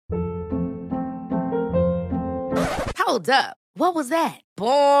Hold up. What was that?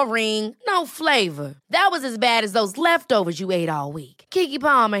 Boring. No flavor. That was as bad as those leftovers you ate all week. Keke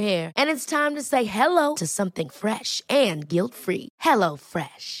Palmer here. And it's time to say hello to something fresh and guilt-free. Hello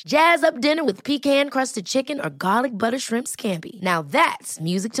Fresh. Jazz up dinner with pecan-crusted chicken or garlic butter shrimp scampi. Now that's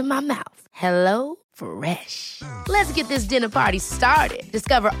music to my mouth. Hello Fresh. Let's get this dinner party started.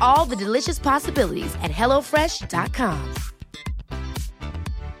 Discover all the delicious possibilities at hellofresh.com.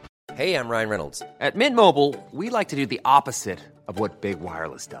 Hey, I'm Ryan Reynolds. At Mint Mobile, we like to do the opposite of what Big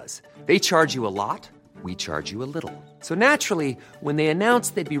Wireless does. They charge you a lot, we charge you a little. So naturally, when they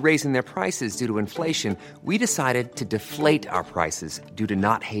announced they'd be raising their prices due to inflation, we decided to deflate our prices due to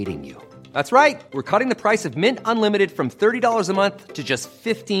not hating you. That's right. We're cutting the price of Mint Unlimited from $30 a month to just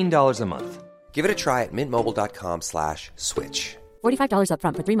 $15 a month. Give it a try at mintmobile.com/switch. $45 up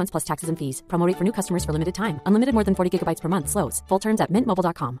front for 3 months plus taxes and fees. Promo rate for new customers for limited time. Unlimited more than 40 gigabytes per month. Slows full terms at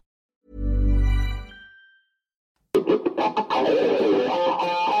mintmobile.com.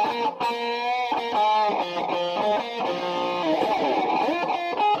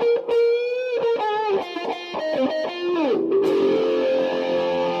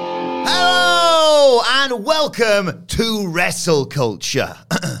 Hello and welcome to Wrestle Culture.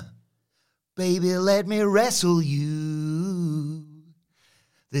 Baby, let me wrestle you.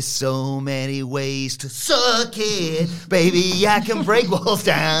 There's so many ways to suck it. Baby, I can break walls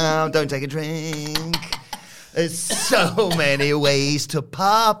down. Don't take a drink. There's so many ways to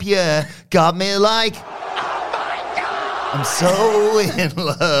pop you. Got me like, I'm so in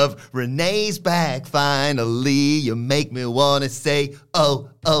love. Renee's back finally. You make me want to say, oh,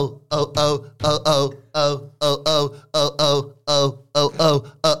 oh, oh, oh, oh, oh, oh, oh, oh, oh, oh, oh, oh, oh,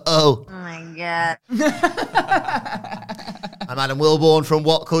 oh, oh. Oh my God. I'm Adam Wilborn from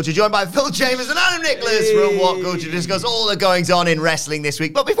What Culture, joined by Phil Chambers and Adam Nicholas from What Culture to discuss all the goings on in wrestling this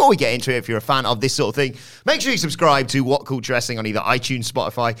week. But before we get into it, if you're a fan of this sort of thing, make sure you subscribe to What Culture Wrestling on either iTunes,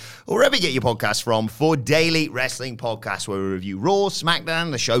 Spotify, or wherever you get your podcasts from for daily wrestling podcasts where we review Raw,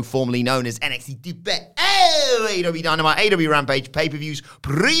 SmackDown, the show formerly known as NXT Debate, AEW Dynamite, AEW Rampage, pay-per-views,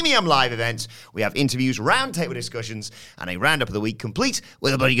 premium live events. We have interviews, roundtable discussions, and a roundup of the week complete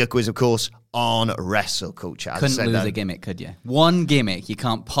with a bloody good quiz, of course, on Wrestle Culture. Couldn't lose a gimmick, could you? One gimmick, you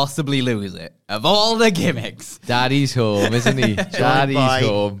can't possibly lose it. Of all the gimmicks. Daddy's home, isn't he? Daddy's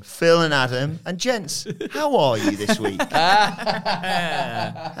home. Phil and Adam. And gents, how are you this week?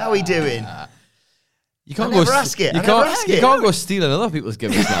 How are we doing? You can't never ask it. You can't go stealing other people's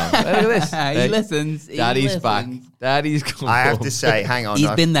gimmicks now. Look at this. He listens. Daddy's back. Daddy's come I have home. to say, hang on.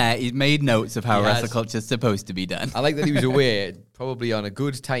 He's been there. He's made notes of how He wrestle has. culture is supposed to be done. I like that he was away, probably on a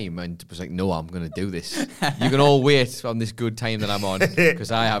good time, and was like, no, I'm going to do this. You can all wait on this good time that I'm on,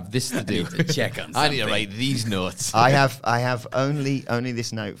 because I have this to do. need to check on I need to something. write these notes. I have only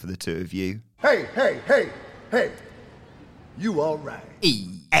this note for the two of you. Hey. You all right?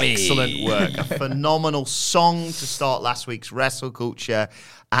 Excellent work. A phenomenal song to start last week's Wrestle Culture.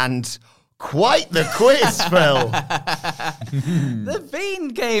 And quite the quiz, Phil. The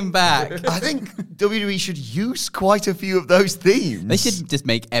Fiend came back. I think WWE should use quite a few of those themes. They should just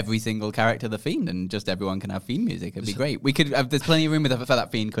make every single character the Fiend, and just everyone can have Fiend music. It'd be great. We could. There's plenty of room for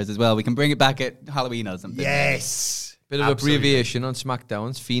that Fiend quiz as well. We can bring it back at Halloween or something. Yes. Bit of Absolutely. abbreviation on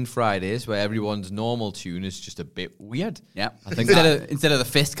SmackDown's Fiend Fridays, where everyone's normal tune is just a bit weird. Yeah. I think instead of the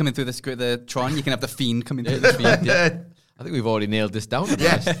fist coming through the Tron, you can have the Fiend coming through the Fiend. Yeah. I think we've already nailed this down.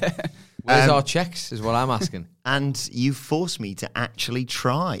 Yes. Where's our checks is what I'm asking. And you forced me to actually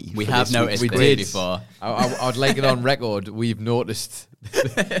try. We for have this noticed week's this quiz. before. I'd like it on record. We've noticed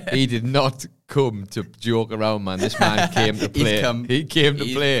he did not come to joke around, man. This man came to play. He came to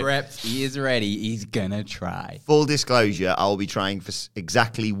play. He's prepped. He is ready. He's gonna try. Full disclosure, I'll be trying for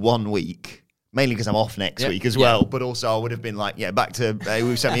exactly 1 week. Mainly because I'm off next week as well. But also I would have been like, back to,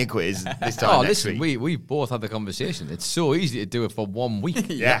 we've sent me a quiz this time Oh, next listen, week. we both had the conversation. It's so easy to do it for 1 week.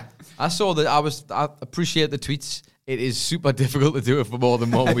 Yeah. I saw that. I appreciate the tweets. It is super difficult to do it for more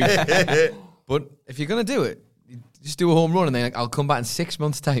than 1 week. But if you're going to do it, just do a home run and then I'll come back in 6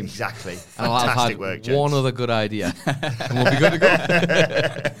 months' time. Exactly. And I'll have Fantastic had work, gents. one other good idea. And we'll be good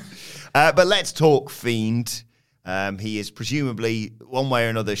to go. But let's talk Fiend. He is presumably, one way or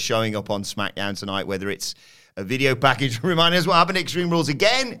another, showing up on SmackDown tonight, whether it's a video package reminding us what happened at Extreme Rules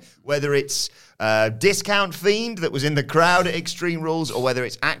again, whether it's Discount Fiend that was in the crowd at Extreme Rules, or whether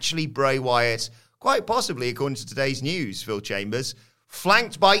it's actually Bray Wyatt, quite possibly, according to today's news, Phil Chambers,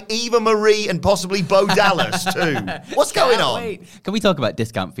 flanked by Eva Marie and possibly Bo Dallas too. What's going on? Wait. Can we talk about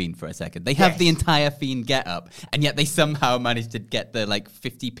Discount Fiend for a second? They have the entire Fiend get-up, and yet they somehow managed to get the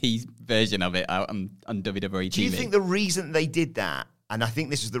 50p version of it out on WWE TV. Do you think the reason they did that, And I think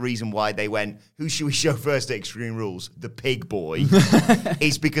this is the reason why they went, who should we show first at Extreme Rules? The Pig Boy.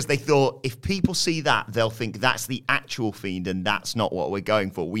 Is because they thought, if people see that, they'll think that's the actual Fiend and that's not what we're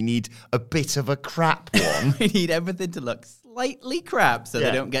going for. We need a bit of a crap one. We need everything to look slightly crap so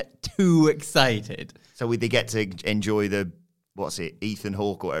they don't get too excited. So they get to enjoy the, Ethan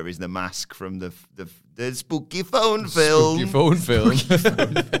Hawke or whatever is the mask from the spooky phone film. Spooky phone film.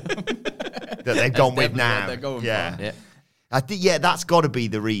 That they've gone with now. They're going Yeah. I think, that's got to be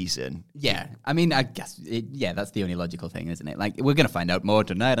the reason. Yeah, I mean, I guess, that's the only logical thing, isn't it? Like, we're going to find out more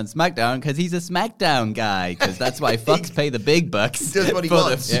tonight on SmackDown because he's a SmackDown guy, because that's why Fox pay the big bucks. He does what he for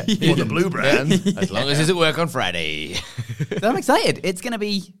wants. the For the blue brand. As long as it doesn't work on Friday. So I'm excited. It's going to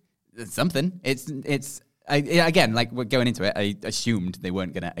be something. Again, like, we're going into it, I assumed they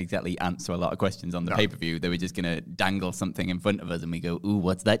weren't going to exactly answer a lot of questions on the pay-per-view. They were just going to dangle something in front of us and we go, ooh,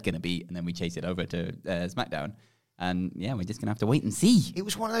 what's that going to be? And then we chase it over to SmackDown. And we're just going to have to wait and see. It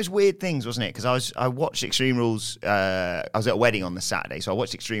was one of those weird things, wasn't it? Because I watched Extreme Rules, I was at a wedding on the Saturday, so I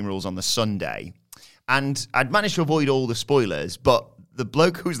watched Extreme Rules on the Sunday. And I'd managed to avoid all the spoilers, but the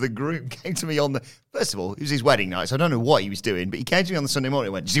bloke who was the groom came to me on the... First of all, it was his wedding night, so I don't know what he was doing, but he came to me on the Sunday morning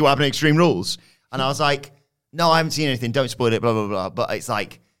and went, "Did you see what happened at Extreme Rules?" And I was like, "No, I haven't seen anything, don't spoil it, blah, blah, blah." But it's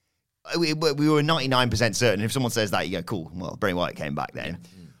like, we were 99% certain. If someone says that, you go, cool, well, Bray Wyatt came back then.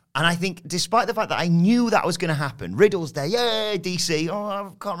 Yeah. And I think, despite the fact that I knew that was going to happen, Riddle's there, yay, DC. Oh, I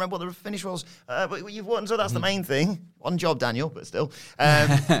can't remember what the finish was, but you've won, so that's the main thing. One job, Daniel, but still.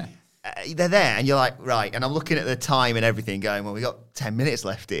 They're there, and you're like, right. And I'm looking at the time and everything, going, well, we got 10 minutes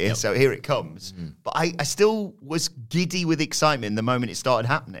left here, so here it comes. But I still was giddy with excitement the moment it started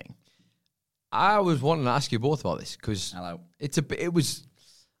happening. I was wanting to ask you both about this because Hello.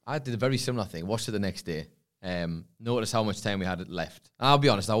 I did a very similar thing. Watched it the next day. Noticed how much time we had left. And I'll be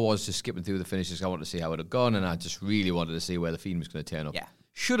honest, I was just skipping through the finishes. I wanted to see how it had gone, and I just really wanted to see where the Fiend was going to turn up. Yeah.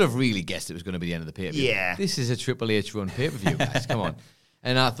 Should have really guessed it was going to be the end of the pay-per-view. Yeah. This is a Triple H run pay-per-view, guys. Come on.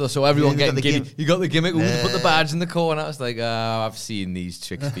 And I thought, so everyone getting giddy. You got the gimmick. We'll put the badge in the corner. I was like, oh, I've seen these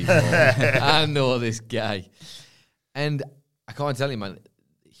tricks before. I know this guy. And I can't tell you, man,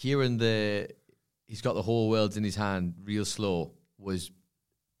 hearing he's got the whole world in his hand real slow was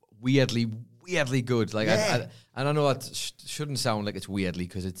weirdly good. Like, yeah. And I know that shouldn't sound like it's weirdly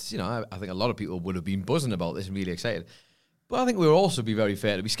because it's, I think a lot of people would have been buzzing about this and really excited. But I think we'll also be very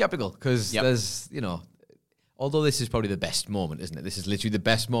fair to be skeptical because there's, although this is probably the best moment, isn't it? This is literally the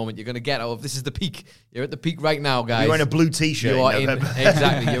best moment you're going to get out of. This is the peak. You're at the peak right now, guys. You're in a blue T-shirt. You are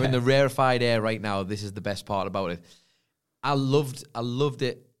exactly. You're in the rarefied air right now. This is the best part about it. I loved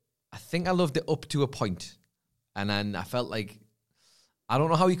it. I think I loved it up to a point. And then I felt like, I don't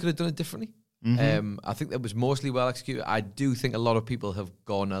know how you could have done it differently. I think that was mostly well executed. I do think a lot of people have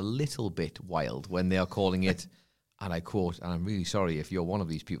gone a little bit wild when they are calling it, and I quote, and I'm really sorry if you're one of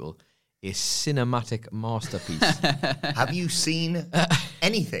these people, a cinematic masterpiece. Have you seen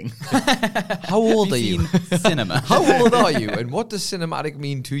anything? How old are you? Cinema. How old are you? And what does cinematic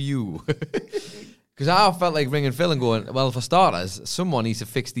mean to you? Because I felt like ringing Phil and going, well, for starters, someone needs to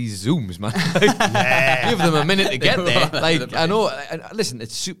fix these Zooms, man. Give them a minute to get there. Like, I know, and listen,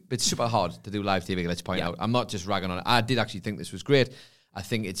 it's super hard to do live TV, let's point out. I'm not just ragging on it. I did actually think this was great. I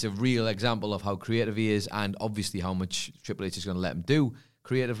think it's a real example of how creative he is and obviously how much Triple H is going to let him do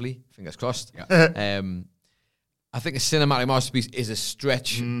creatively. Fingers crossed. Yeah. I think a cinematic masterpiece is a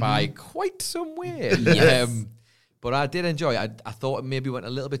stretch by quite some way. Yes. But I did enjoy it. I thought it maybe went a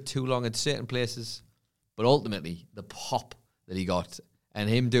little bit too long in certain places. But ultimately, the pop that he got and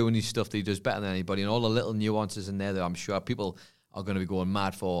him doing his stuff that he does better than anybody and all the little nuances in there that I'm sure people are going to be going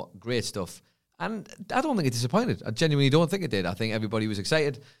mad for. Great stuff. And I don't think it disappointed. I genuinely don't think it did. I think everybody was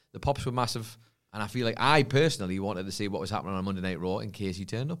excited. The pops were massive. And I feel like I personally wanted to see what was happening on Monday Night Raw in case he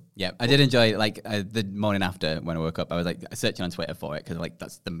turned up. Yeah, I did enjoy the morning after when I woke up. I was like searching on Twitter for it because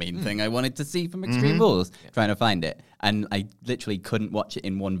that's the main thing I wanted to see from Extreme Rules, trying to find it. And I literally couldn't watch it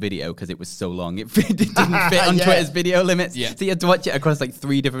in one video because it was so long. It didn't fit on Twitter's video limits. Yeah. So you had to watch it across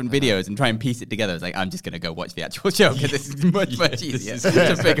 3 different videos and try and piece it together. I was like, I'm just going to go watch the actual show because this is much easier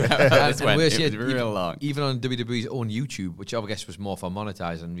to figure out how this went. It was real long. Even on WWE's own YouTube, which I guess was more for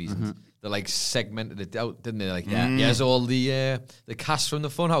monetizing reasons, they segmented it out, didn't they? Here's all the cast from the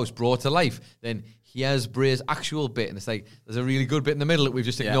Funhouse brought to life. Then here's Bray's actual bit, and it's like there's a really good bit in the middle that we've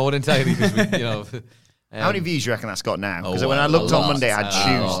just ignored entirely because how many views do you reckon that's got now? Because when I looked on Monday, I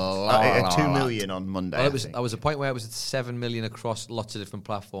had 2 million on Monday. Well, I was a point where it was at 7 million across lots of different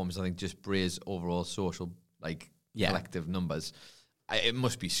platforms. I think just Bray's overall social collective numbers. It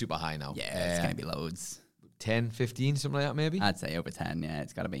must be super high now. Yeah, it's going to be loads. 10, 15, something like that maybe? I'd say over 10, yeah,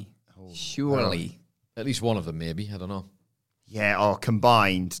 it's got to be. Surely. At least one of them maybe, I don't know. Yeah,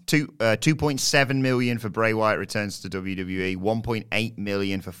 combined 2.7 million for Bray Wyatt returns to WWE, 1.8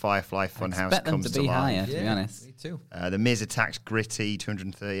 million for Firefly Funhouse Expect them comes to be life. higher, to be honest. Me too. The Miz attacks Gritty,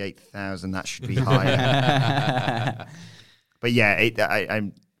 238,000. That should be higher. But yeah,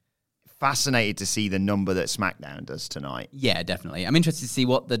 I'm fascinated to see the number that SmackDown does tonight. Yeah, definitely. I'm interested to see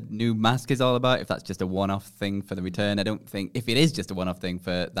what the new mask is all about, if that's just a one-off thing for the return. I don't think, if it is just a one-off thing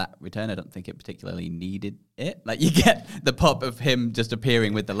for that return, I don't think it particularly needed it. Like, you get the pop of him just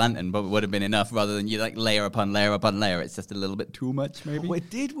appearing with the lantern, but it would have been enough rather than you, like, layer upon layer upon layer. It's just a little bit too much, maybe. Well,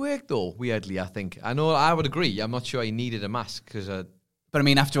 it did work, though, weirdly, I think. I know, I would agree. I'm not sure he needed a mask, because... But, I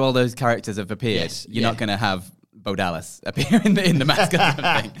mean, after all those characters have appeared, Yes, you're not going to have Bo Dallas appear in the mask or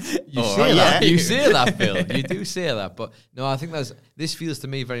something. You Or- say that. yeah. You say that, Phil. You do say that. But no, I think this feels to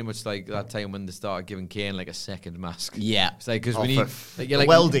me very much like that time when they started giving Kane like a second mask. Yeah. It's like, because Oh, we need for like, the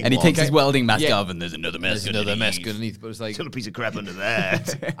welding And he one. takes his welding mask Yeah. off, and there's another mask. There's another mask underneath. underneath, but it's like Still a piece of crap under there.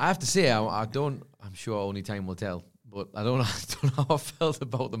 I have to say, I'm sure only time will tell, but I don't know how I felt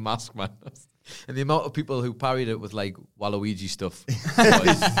about the mask, man. And the amount of people who parried it with like Waluigi stuff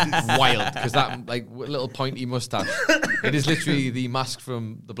was wild, because that like little pointy mustache, it is literally the mask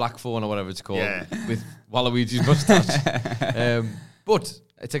from the Black Phone or whatever it's called, Yeah. with Waluigi's mustache. But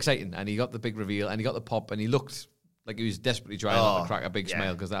it's exciting, and he got the big reveal, and he got the pop, and he looked like he was desperately trying not to crack a big yeah.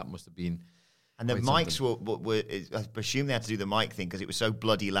 smile, because that must have been. And the quite mics were I presume they had to do the mic thing because it was so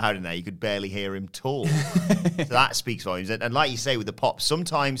bloody loud in there, you could barely hear him talk. So that speaks volumes. And like you say, with the pop,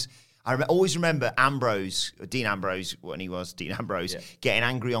 sometimes I always remember Dean Ambrose, when he was Dean Ambrose, getting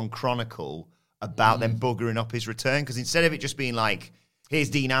angry on Chronicle about them buggering up his return, because instead of it just being like, here's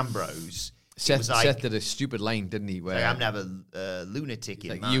Dean Ambrose, it was like, Seth did a stupid line, didn't he? Where like, I'm never a lunatic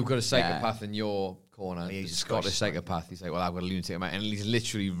in like, man. you've got a psychopath in your corner. he's He's a a Scottish Scottish psychopath. He's like, well, I've got a lunatic in my... And he's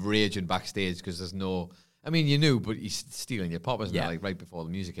literally raging backstage because there's no... I mean, you knew, but he's stealing your pop, isn't it? Like, right before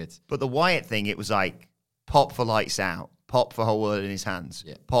the music hits. But the Wyatt thing, it was like pop for Lights Out, pop for Whole World in His Hands,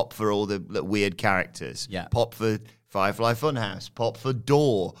 pop for all the weird characters, pop for Firefly Funhouse, pop for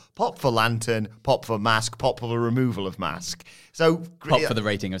Door, pop for Lantern, pop for Mask, pop for the removal of Mask. So Pop for the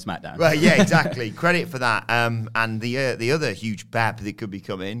rating of SmackDown. Well, yeah, exactly. Credit for that. And the other huge bab that could be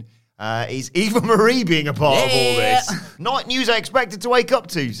coming is Eva Marie being a part of all this. Not news I expected to wake up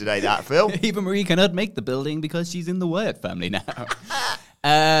to today, that, Phil. Eva Marie cannot make the building because she's in the Wyatt family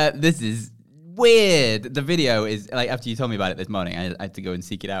now. This is weird. The video is, like, after you told me about it this morning, I had to go and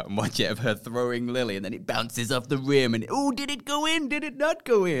seek it out and watch it of her throwing Lily, and then it bounces off the rim, and, oh, did it go in? Did it not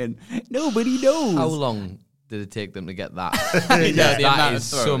go in? Nobody knows. How long did it take them to get that? Yeah, the amount that of is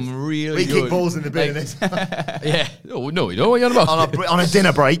throws. some really We good... kick balls in the bin in this. Yeah. Oh, no, you know what you're on about. on a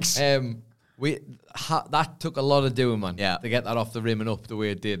dinner breaks. That took a lot of doing, man. Yeah. To get that off the rim and up the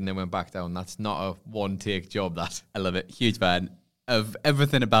way it did, and then went back down. That's not a one-take job, that. I love it. Huge fan of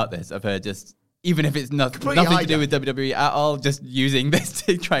everything about this, of her just... Even if it's nothing to hide do with WWE at all, just using this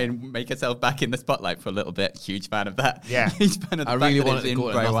to try and make herself back in the spotlight for a little bit. Huge fan of that. Yeah. Huge fan of the I fact really that wanted it's to in go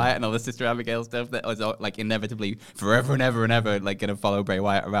to Bray nothing. Wyatt and all the Sister Abigail stuff that was like inevitably forever and ever and ever like going to follow Bray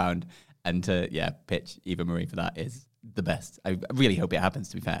Wyatt around. And to, pitch Eva Marie for that is the best. I really hope it happens,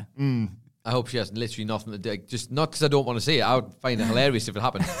 to be fair. I hope she has literally nothing to do. Just not because I don't want to see it. I would find it hilarious if it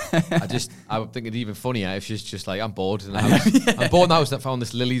happened. I would think it'd even funnier if she's just like, I'm bored in the house. I'm bored in the house. I found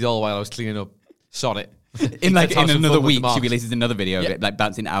this Lily doll while I was cleaning up. Sod it. In Let's have some another fun with the week, she marks. releases another video of Yeah. it like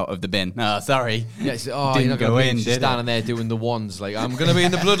bouncing out of the bin. Oh, sorry. Yeah, she's, Didn't you're not go gonna in, She's did it? standing there doing the ones like, I'm going to be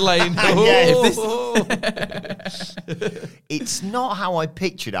in the bloodline. It's not how I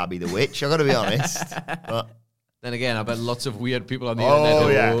pictured Abby the Witch, I've got to be honest. But Then again, I bet lots of weird people on the Oh, internet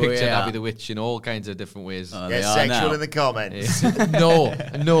have yeah. pictured Yeah. Abby the Witch in all kinds of different ways. Oh, get they are sexual now. in the comments. No.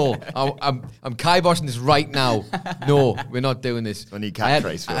 I'm kiboshing this right now. No, we're not doing this. I need I had,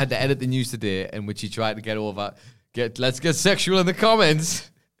 catchphrase for I had to edit the news today in which he tried to get over, let's get sexual in the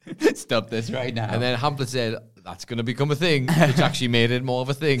comments. Stop this right now. And then Hamlet said, that's going to become a thing, which actually made it more of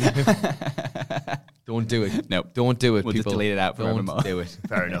a thing. Don't do it. Nope. Don't do it, We'll just people. delete it out forevermore. Don't do it.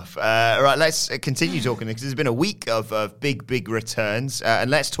 Fair enough. Right, let's continue talking because there's been a week of big returns.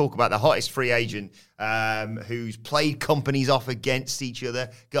 And let's talk about the hottest free agent who's played companies off against each other,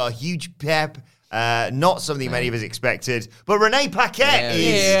 got a huge pep. Not something many of us expected. But Renee Paquette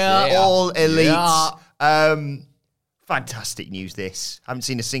is all elite. Yeah. Fantastic news, this. Haven't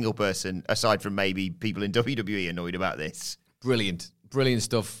seen a single person, aside from maybe people in WWE, annoyed about this. Brilliant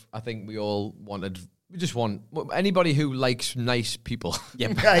stuff. I think we just want anybody who likes nice people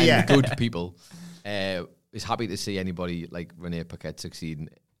and Yeah. good people is happy to see anybody like Renee Paquette succeed.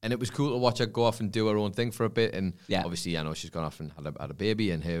 And it was cool to watch her go off and do her own thing for a bit. And Yeah. obviously, I know she's gone off and had a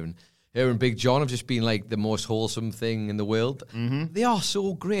baby, and her and her and Big John have just been like the most wholesome thing in the world. Mm-hmm. They are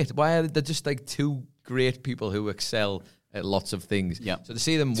so great. Why are they just like two great people who excel at lots of things? Yeah. So to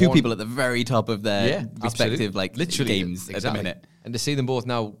see them Two people at the very top of their respective absolutely. like Literally, games exactly. at the minute. And to see them both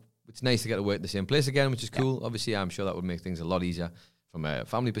now, it's nice to get to work at the same place again, which is cool. Obviously, I'm sure that would make things a lot easier from a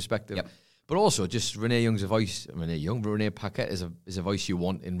family perspective. Yep. But also, just Renee Young's a voice. Renee Paquette is a voice you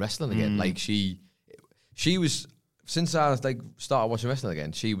want in wrestling again. Like she was, since I was like started watching wrestling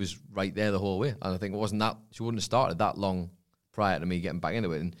again, she was right there the whole way. And I think she wouldn't have started that long prior to me getting back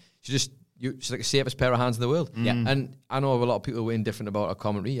into it. And she's like the safest pair of hands in the world. Yeah. And I know a lot of people were indifferent about her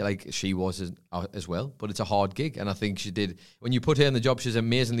commentary, like she was as well. But it's a hard gig, and I think she did. When you put her in the job, she's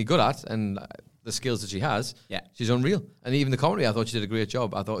amazingly good at, and the skills that she has, she's unreal. And even the commentary, I thought she did a great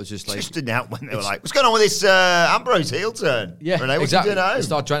job. I thought it was just like Just didn't help when they were like, "What's going on with this Ambrose heel turn?" Yeah, Renee, exactly. What you doing at They home?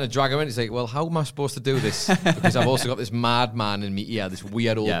 start trying to drag her in. It's like, well, how am I supposed to do this? Because I've also got this madman in me ear, this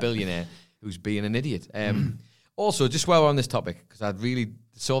weird old billionaire who's being an idiot. Also, just while we're on this topic, because I really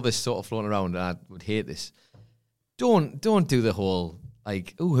saw this sort of floating around, and I would hate this. Don't do the whole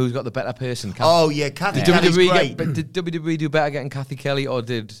like, oh, who's got the better person? Oh yeah, Kathy Did Kelly's WWE great. did WWE do better getting Kathy Kelly, or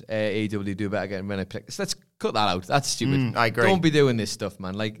did AEW do better getting Renee Paquette? Let's cut that out. That's stupid. I agree. Don't be doing this stuff,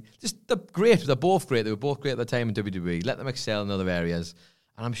 man. Like, just they're great. They're both great. They were both great at the time in WWE. Let them excel in other areas,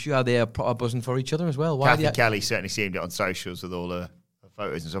 and I'm sure they're proper buzzing for each other as well. Why Kathy Kelly certainly seemed it on socials with all her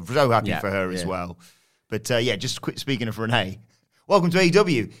photos and stuff. I'm so happy for her as well. But just quick, speaking of Renee, welcome to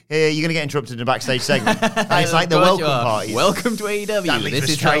AEW. You're going to get interrupted in the backstage segment. It's like the welcome party. Welcome to AEW. That leaves This us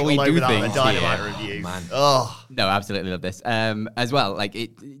is how straight we all do over that on things. the Dynamite review. man. Oh, No, absolutely love this. As well, like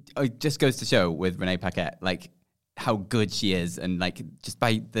it just goes to show with Renee Paquette, like how good she is, and like just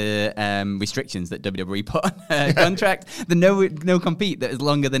by the restrictions that WWE put on her contract, the no compete that is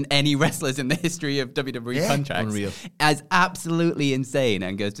longer than any wrestlers in the history of WWE contracts, unreal. as absolutely insane,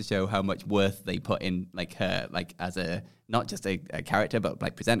 and goes to show how much worth they put in like her, like as a not just a character, but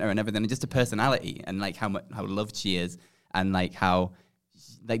like presenter and everything, and just a personality, and like how loved she is, and like how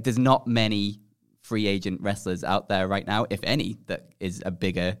like there's not many free agent wrestlers out there right now, if any, that is a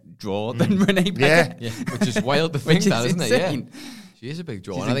bigger draw than Renee Paquette. Yeah, which is wild to think Which is that, isn't it? Yeah. insane. She is a big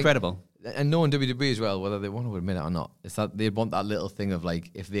draw. She's And I think- incredible. and knowing WWE as well, whether they want to admit it or not, it's that they want that little thing of like,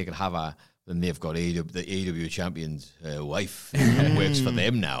 if they could have her, then they've got the AEW champion's wife who works for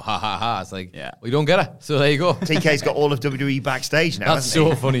them now. Ha ha ha. It's like, well, you don't get her. So there you go. TK's got all of WWE backstage now. That's hasn't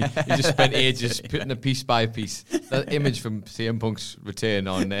so he? funny. You just spent ages putting a piece by piece. That image from CM Punk's return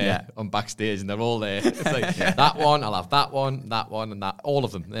on backstage, and they're all there. It's like, that one, I'll have that one, and that. All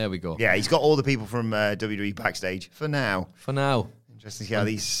of them. There we go. Yeah, he's got all the people from WWE backstage for now. For now. Interesting to see how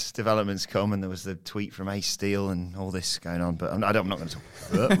these developments come. And there was the tweet from Ace Steel and all this going on. But I'm not going to talk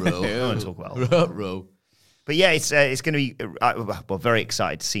about it. I'm not going to talk about it. But yeah, it's going to be very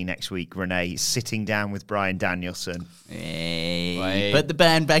excited to see next week Renee sitting down with Bryan Danielson. Hey, put the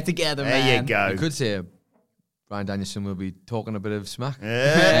band back together, There man. you go. You could say Bryan Danielson will be talking a bit of smack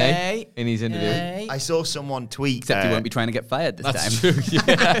Hey. in his interview. Hey. I saw someone tweet. Except he won't be trying to get fired this That's time. true.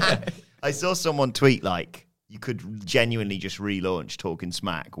 Yeah. I saw someone tweet like you could genuinely just relaunch Talking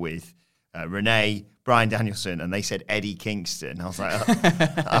Smack with Renee, Bryan Danielson, and they said Eddie Kingston. I was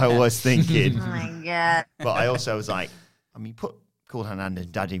like, I was thinking. Oh my God. But I also was like, I mean, put Cool Hand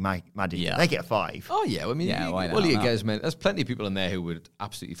and Daddy Maddie, Yeah. they get a 5. Oh yeah, I mean, Yeah, why not? well, you guys, man, there's plenty of people in there who would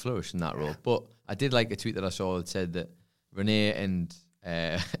absolutely flourish in that role. But I did like a tweet that I saw that said that Renee and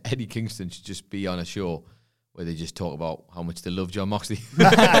Eddie Kingston should just be on a show where they just talk about how much they love John Moxley.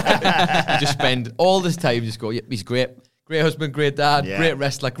 Just spend all this time just go, yep, he's great. Great husband, great dad, Yeah. great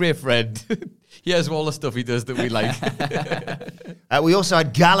wrestler, great friend. He has all the stuff he does that we like. We also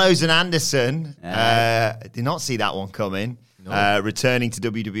had Gallows and Anderson. Did not see that one coming. Returning to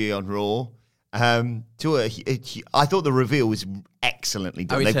WWE on Raw. I thought the reveal was excellently A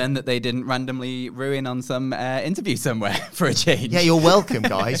done. return that they didn't randomly ruin on some interview somewhere for a change. Yeah, you're welcome,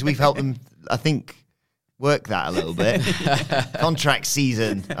 guys. We've helped them, I think, work that a little bit. Contract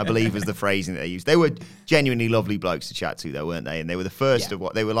season, I believe, was the phrasing that they used. They were genuinely lovely blokes to chat to, though, weren't they? And they were the first of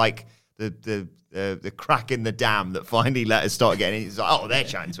what they were like the crack in the dam that finally let us start getting. It's like, they're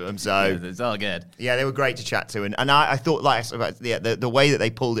chatting to them. So It's all good. yeah, they were great to chat to, and I thought the way that they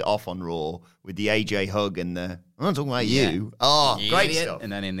pulled it off on Raw with the AJ hug and the I'm not talking about you. Oh, You great idiot. stuff.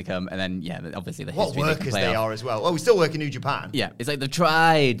 And then in they come, and then obviously the What history they can workers play they off. are as well. Oh, we still work in New Japan. Yeah, it's like they've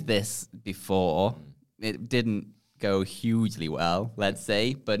tried this before. It didn't go hugely well, let's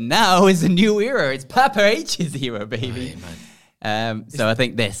say, but now is a new era. It's Papa H's era, baby. So I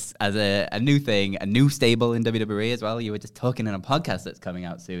think this as a new thing, a new stable in WWE as well. You were just talking in a podcast that's coming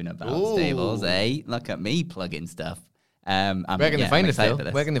out soon about Ooh. stables, eh? Look at me plugging stuff. Where can they find it, Phil?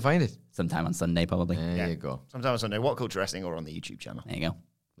 Where can they find it? Sometime on Sunday, probably. There you go. Sometime on Sunday, What Culture Wrestling, or on the YouTube channel. There you go.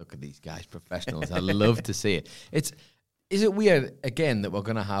 Look at these guys, professionals. I love to see it. Is it weird, again, that we're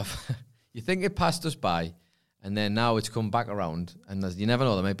going to have... you think it passed us by, and then now it's come back around, and you never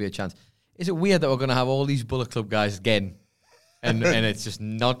know, there might be a chance. Is it weird that we're going to have all these Bullet Club guys again, and it's just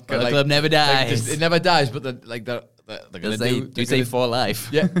not... Bullet Club never dies. It never dies, but they're going to do say for life.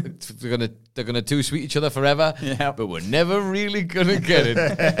 Yeah, they're gonna two sweet each other forever. Yeah, but we're never really gonna get it.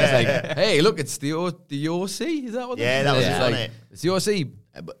 It's like, hey, look, it's the OC. Is that what? Yeah, that was it's on like, it. It's the OC,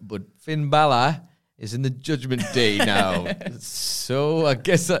 but Finn Balor is in the Judgment Day now. So I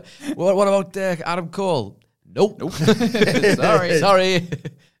guess what about Adam Cole? Nope. Sorry.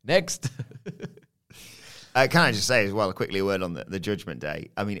 Next. Can I just say as well, quickly, a word on the Judgment Day?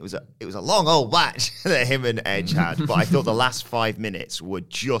 I mean, it was a long old match that him and Edge had, but I thought the last 5 minutes were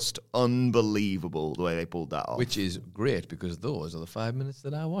just unbelievable the way they pulled that off. Which is great, because those are the 5 minutes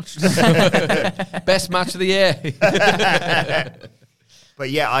that I watched. Best match of the year. But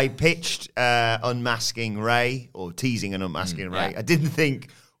yeah, I pitched unmasking Ray, or teasing and unmasking Ray. Yeah. I didn't think,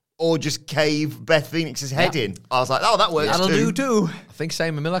 or just cave Beth Phoenix's head in. I was like, oh, that works That'll do too. I think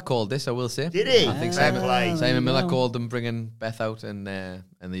Simon Miller called this, I will say. Did he? I think Fair play. Simon Miller called them bringing Beth out, and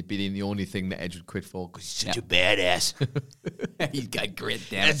they'd be the only thing that Edge would quit for, because he's such a badass. He's got grit,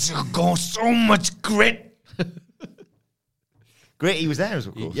 damn it. It's got so much grit. Gritty was there as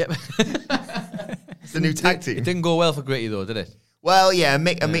well, of course. Yep. It's the new tag team. It didn't go well for Gritty, though, did it? Well, yeah,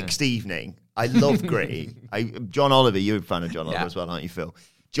 a mixed evening. I love Gritty. John Oliver, you're a fan of John Oliver as well, aren't you, Phil?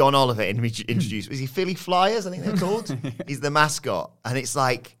 John Oliver introduced, is he Philly Flyers, I think they're called? He's the mascot. And it's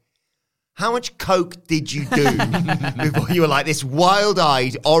like, how much coke did you do before you were like this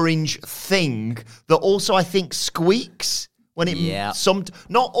wild-eyed orange thing that also, I think, squeaks? When it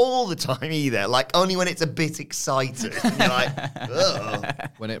not all the time either, like only when it's a bit excited. And you're like, ugh.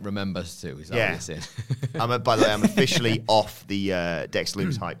 When it remembers to, is that what you're saying? By the way, I'm officially off the Dexter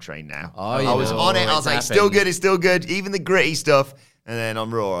Lumis hype train now. Oh, I was on it. I was like, it's still good. Even the gritty stuff. And then on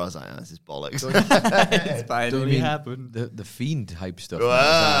Raw, I was like, this is bollocks. It's finally happened. The Fiend hype stuff.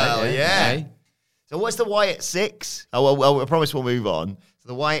 Well, right? yeah. So what's the Wyatt 6? Oh, well, I promise we'll move on. So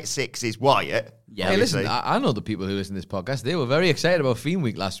the Wyatt 6 is Wyatt. Yeah, hey, obviously. listen, I know the people who listen to this podcast. They were very excited about Fiend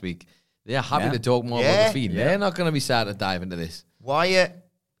Week last week. They're happy to talk more about the Fiend. They're not going to be sad to dive into this. Wyatt,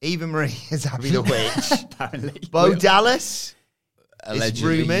 Eva Marie is Abby the Witch. Apparently. Bo Dallas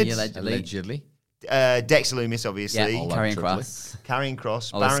Allegedly. is rumoured. Allegedly. Dexter Lumis, obviously. Yeah, Carrying Cross. Carrying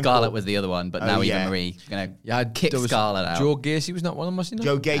Cross. Although Baron Scarlett Corbin. was the other one, but now Eva Marie going to kick Scarlett out. Joe Gacy was not one of them, was he?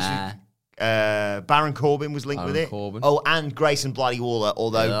 Joe Gacy. Baron Corbin was linked with it. Corbin. Oh, and Grayson Bloody Waller.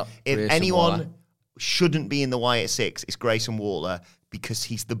 Although, if Grayson anyone Waller. shouldn't be in the Wyatt 6, it's Grayson Waller, because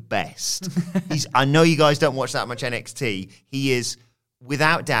he's the best. I know you guys don't watch that much NXT. He is,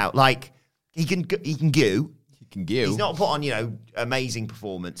 without doubt, like, he can go. He's not put on, amazing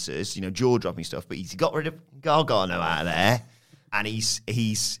performances, jaw-dropping stuff, but he's got rid of Gargano out of there, and he's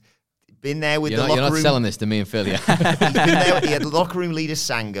been there with the locker room. You're not selling this to me and Phil, yeah. He had locker room leader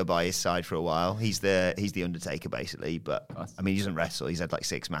Sanga by his side for a while. He's the Undertaker, basically, but I mean, he doesn't wrestle. He's had like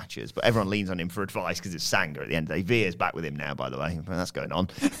 6 matches, but everyone leans on him for advice because it's Sanga at the end of the day. Veer's back with him now, by the way. That's going on,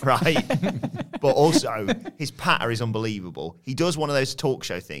 right? But also, his patter is unbelievable. He does one of those talk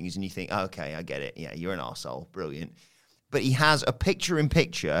show things, and you think, okay, I get it. Yeah, you're an arsehole. Brilliant. But he has a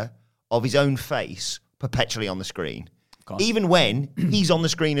picture-in-picture of his own face perpetually on the screen. Even when he's on the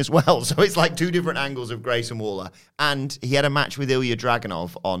screen as well. So it's like 2 different angles of Grayson Waller. And he had a match with Ilya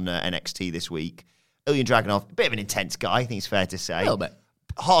Dragunov on NXT this week. Ilya Dragunov, a bit of an intense guy, I think it's fair to say. A little bit.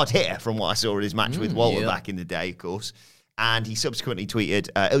 Hard hitter from what I saw in his match with Waller back in the day, of course. And he subsequently tweeted,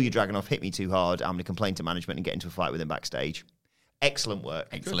 Ilya Dragunov hit me too hard. I'm going to complain to management and get into a fight with him backstage. Excellent work.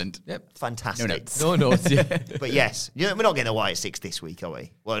 Excellent. Yep. Fantastic. No notes, yeah. But yes, we're not getting a Wyatt 6 this week, are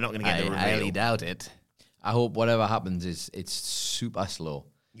we? Well, we're not going to get the reveal. I highly doubt it. I hope whatever happens it's super slow.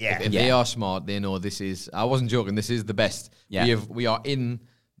 Yeah. If they are smart, they know this is... I wasn't joking. This is the best. Yeah. We are in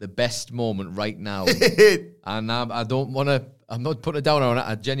the best moment right now. And I don't want to... I'm not putting it down on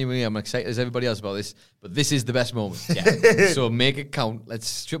it. I'm excited as everybody else about this. But this is the best moment. Yeah. So make it count.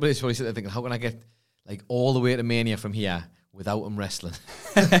 Let's Triple H probably sit there thinking, how can I get like all the way to Mania from here without him wrestling?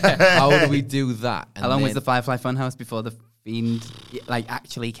 How do we do that? And How long was the Firefly Funhouse before the Fiend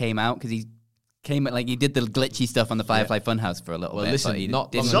actually came out? Because he did the glitchy stuff on the Firefly Funhouse for a little bit. Listen, but he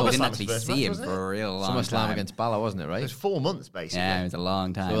not didn't long enough. actually see him for a real long SummerSlam time. against Balor, wasn't it, right? It was 4 months, basically. Yeah, it was a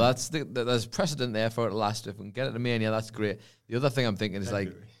long time. So there's precedent there for it to last. If we can get it to Mania, that's great. The other thing I'm thinking is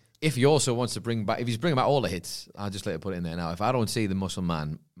if he also wants to bring back, if he's bringing back all the hits, I'll just let it put it in there now. If I don't see the Muscle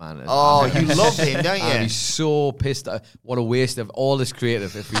Man, Oh, you love him, don't you? I'll be so pissed. What a waste of all this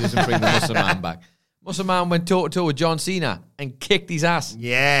creative if he doesn't bring the Muscle Man back. Muscle Man went toe-to-toe with John Cena and kicked his ass.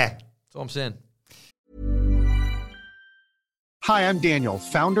 Yeah. That's what I'm saying. Hi, I'm Daniel,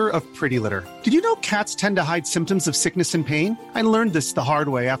 founder of Pretty Litter. Did you know cats tend to hide symptoms of sickness and pain? I learned this the hard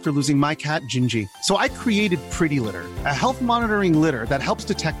way after losing my cat, Gingy. So I created Pretty Litter, a health monitoring litter that helps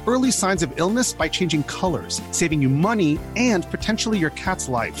detect early signs of illness by changing colors, saving you money and potentially your cat's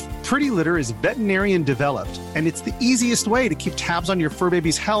life. Pretty Litter is veterinarian developed, and it's the easiest way to keep tabs on your fur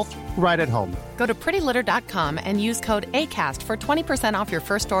baby's health right at home. Go to prettylitter.com and use code ACAST for 20% off your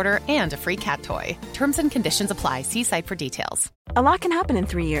first order and a free cat toy. Terms and conditions apply. See site for details. A lot can happen in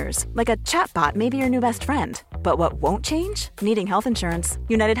 3 years, like a chatbot may be your new best friend. But what won't change? Needing health insurance.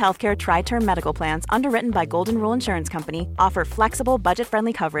 United Healthcare Tri-Term Medical Plans, underwritten by Golden Rule Insurance Company, offer flexible,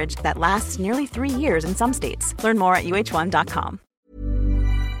 budget-friendly coverage that lasts nearly 3 years in some states. Learn more at uh1.com.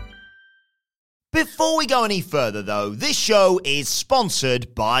 Before we go any further, though, this show is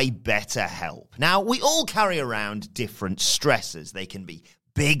sponsored by BetterHelp. Now, we all carry around different stressors. They can be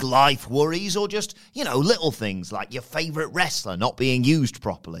big life worries or just, little things like your favorite wrestler not being used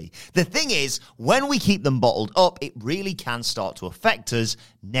properly. The thing is, when we keep them bottled up, it really can start to affect us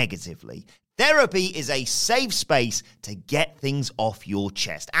negatively. Therapy is a safe space to get things off your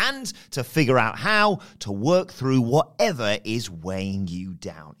chest and to figure out how to work through whatever is weighing you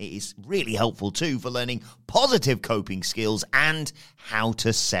down. It is really helpful too for learning positive coping skills and how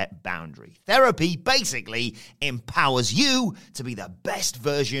to set boundaries. Therapy basically empowers you to be the best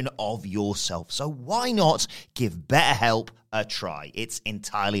version of yourself. So why not give BetterHelp a try? It's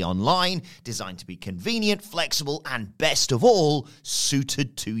entirely online, designed to be convenient, flexible, and best of all,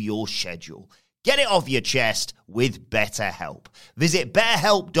 suited to your schedule. Get it off your chest with BetterHelp. Visit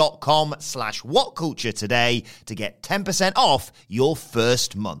betterhelp.com/whatculture today to get 10% off your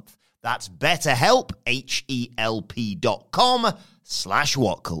first month. That's BetterHelp,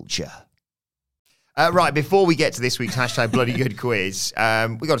 HELP.com/whatculture. Right, before we get to this week's #Bloody Good quiz,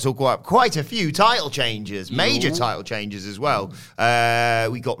 we got to talk about quite a few title changes, major title changes as well.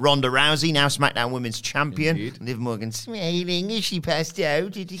 We got Ronda Rousey, now SmackDown Women's Champion. Indeed. Liv Morgan smiling as she passed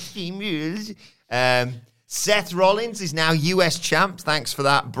out at Extreme Rules. Seth Rollins is now US Champ. Thanks for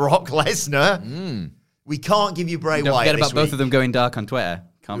that, Brock Lesnar. We can't give you Bray Don't Wyatt forget this about both week. of them going dark on Twitter.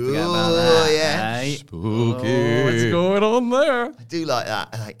 Can't forget about Oh, that. yeah. Right? Spooky. What's going on there? I do like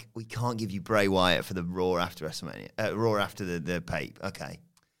that. Like, we can't give you Bray Wyatt for the Raw after WrestleMania. Raw after the Pape. Okay.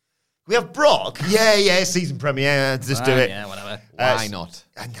 We have Brock. Yeah, season premiere. Just do it. Yeah, whatever. Why not?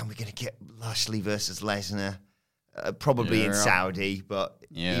 And then we're going to get Lashley versus Lesnar. Probably in Saudi, but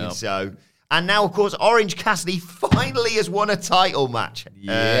even so. And now, of course, Orange Cassidy finally has won a title match.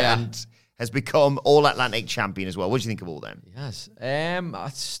 And has become All-Atlantic champion as well. What do you think of all them? Yes.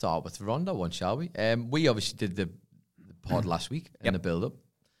 Let's start with Ronda one, shall we? We obviously did the pod last week in the build-up.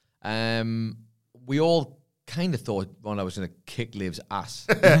 We all kind of thought Ronda was going to kick Liv's ass.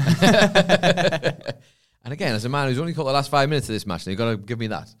 And again, as a man who's only caught the last 5 minutes of this match, you've got to give me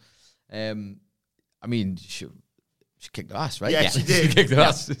that. I mean, she kicked her ass, right? Yeah, she did. She kicked her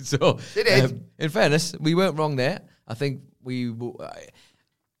ass. So, She did. in fairness, we weren't wrong there. I think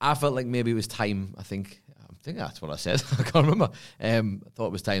I felt like maybe it was time. I think that's what I said. I can't remember. I thought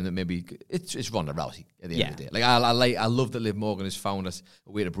it was time that maybe it's Ronda Rousey at the end of the day. Like I love that Liv Morgan has found us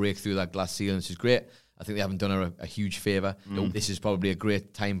a way to break through that glass ceiling, which is great. I think they haven't done her a huge favour. This is probably a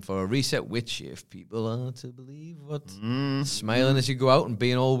great time for a reset, which, if people are to believe what smiling as you go out and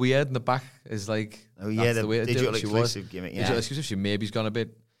being all weird in the back is like, that's the way to digital do it. exclusive gimmick. Digital exclusive. She maybe's gone a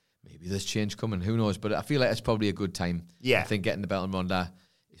bit. Maybe there's change coming. Who knows? But I feel like it's probably a good time. Yeah. I think getting the belt on Ronda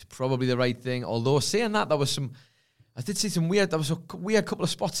is probably the right thing. Although saying that, I did see some weird. There was a weird couple of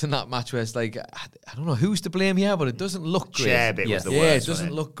spots in that match where it's like, I don't know who's to blame here, but it doesn't look great. Chair bit was the worst. Yeah, it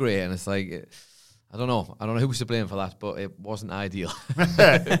doesn't look great, and it's like, I don't know who's to blame for that, but it wasn't ideal.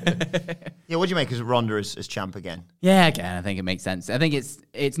 Yeah, what do you make of Ronda as champ again? Yeah, again, I think it makes sense. I think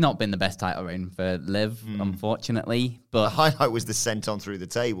it's not been the best title reign for Liv, unfortunately. The But highlight was the senton through the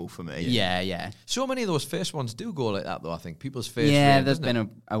table for me. yeah. So many of those first ones do go like that, though. I think people's first. Yeah, reign, there's doesn't been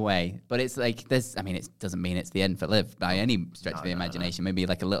a way, but it's like there's. I mean, it doesn't mean it's the end for Liv by any stretch of the imagination. Maybe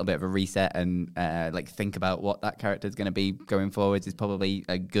like a little bit of a reset and like think about what that character is going to be going forwards is probably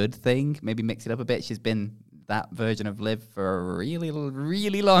a good thing. Maybe mix it up a bit. She's been that version of Liv for a really,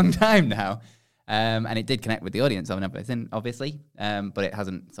 really long time now, and it did connect with the audience on everything, obviously. But it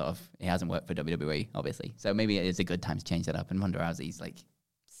hasn't worked for WWE, obviously. So maybe it is a good time to change that up. And Ronda Rousey's like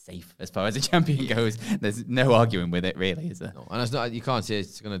safe as far as a champion goes. There's no arguing with it, really, is there? No, and it's not. You can't say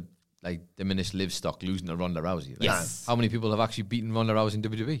it's going to like diminish Liv stock losing to Ronda Rousey. Like, Yes. How many people have actually beaten Ronda Rousey in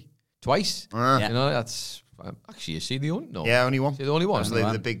WWE? Twice. Yeah. You know, that's actually, is she the only? No. Yeah, only one. She's the only one.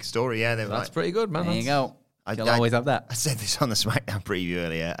 That's the big story. Yeah, they were That's like, pretty good, man. There you go. You'll I- always have that. I said this on the SmackDown preview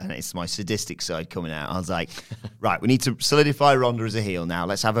earlier, and it's my sadistic side coming out. I was like, right, we need to solidify Ronda as a heel now.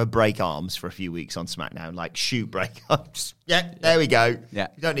 Let's have her break arms for a few weeks on SmackDown, like shoot break arms. Yeah, there we go. Yeah.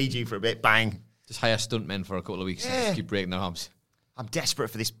 We don't need you for a bit. Bang. Just hire stuntmen for a couple of weeks and just keep breaking their arms. I'm desperate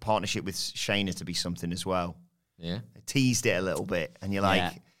for this partnership with Shayna to be something as well. Yeah. They teased it a little bit, and you're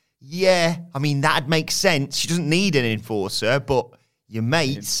like, yeah, I mean, that'd make sense. She doesn't need an enforcer, but your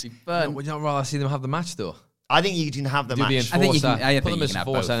mates. Would you not rather see them have the match, though? I think you can have the Do the match. I think you enforcer. can- I Put think them you as can have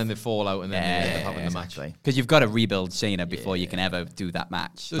enforcer both. and then they fall out and then they end up having the match. Exactly. Because you've got to rebuild Shayna before you can ever do that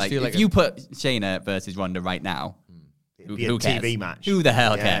match. Does Like, feel if like you put Shayna versus Ronda right now, It'd be a cares? TV match. Who the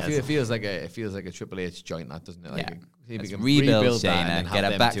hell Yeah. cares? It feels like a Triple H joint, that doesn't it? Like Yeah. see if Let's we can rebuild that and Shayna, then get have her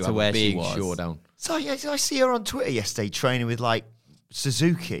them back two to have a where she big was. showdown. So I see her on Twitter yesterday training with like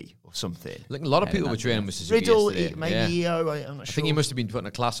Suzuki or something. Like a lot of Yeah, people were that's training it. with Suzuki Riddle, yesterday. maybe Yeah. EO, I'm not I sure. think he must have been putting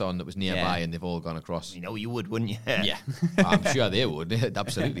a class on that was nearby, Yeah. and they've all gone across. You know, you would, wouldn't you? Yeah, I'm sure they would.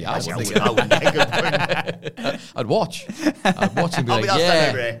 Absolutely, I Actually, would. I wouldn't. Yeah, good point. I'd watch. I'd watch and be I'll like, be outside yeah,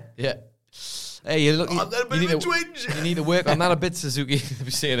 over here. yeah. Hey, you look. I've got a bit you need of a to- twinge. You need to work on that a bit, Suzuki.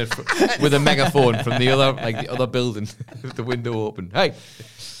 Be saying it with a megaphone from the other building, with the window open. Hey,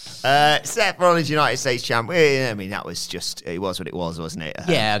 Seth Rollins, United States champ. I mean, that was just, it was what it was, wasn't it?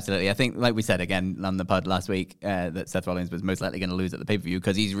 Yeah, absolutely. I think, like we said again on the pod last week, that Seth Rollins was most likely going to lose at the pay-per-view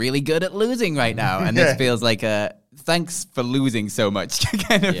because he's really good at losing right now. And Yeah. this feels like a thanks for losing so much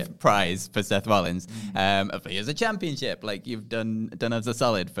kind of prize for Seth Rollins. Here's a championship. Like, you've done us a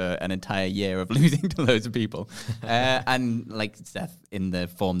solid for an entire year of losing to loads of people. And like Seth, in the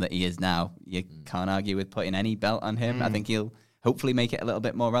form that he is now, you can't argue with putting any belt on him. I think he'll hopefully make it a little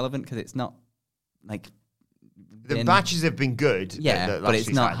bit more relevant because it's not like... The matches have been good. Yeah, the but last it's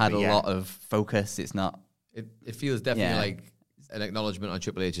few not times, had but a yeah. lot of focus. It's not... it feels definitely like an acknowledgement on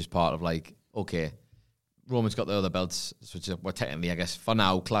Triple H's part of like, okay, Roman's got the other belts, which are technically, I guess, for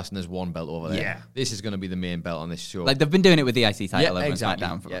now, classing as one belt over there. Yeah. This is going to be the main belt on this show. Like, they've been doing it with the IC title yeah, over exactly.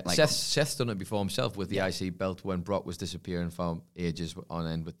 SmackDown. For, Yeah. like, Seth's done it before himself with the IC belt when Brock was disappearing for ages on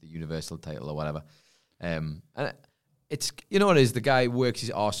end with the Universal title or whatever. And it's, you know what it is, the guy works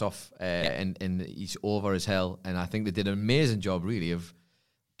his arse off and he's over as hell. And I think they did an amazing job, really, of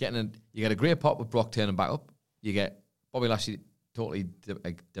getting you get a great pop with Brock turning back up. You get Bobby Lashley totally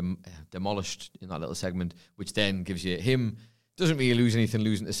demolished in that little segment, which then gives you him, doesn't really lose anything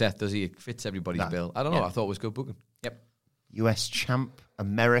losing to Seth, does he? It fits everybody's bill. I don't know. I thought it was good booking. Yep. US champ,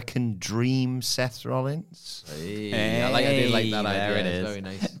 American Dream, Seth Rollins. Hey, I did like that idea. There it It's is. very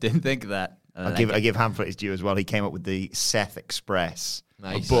nice. Didn't think of that. I give Hamflet his due as well. He came up with the Seth Express.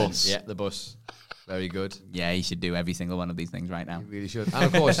 Nice. A bus. Yeah, the bus. Very good. Yeah, he should do every single one of these things right now. You really should. And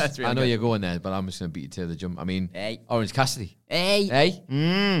of course, That's really I know good. you're going there, but I'm just going to beat you to the jump. I mean, Hey. Orange Cassidy. Hey,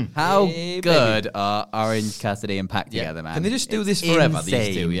 Hey? how Hey, good are Orange Cassidy and Pac Yeah. together, man? Can they just do It's this forever, these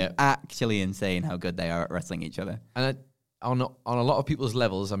insane. two? Yeah. Actually insane how good they are at wrestling each other. And on a lot of people's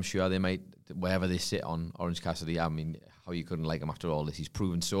levels, I'm sure they might, wherever they sit on Orange Cassidy, I mean, how you couldn't like him after all this. He's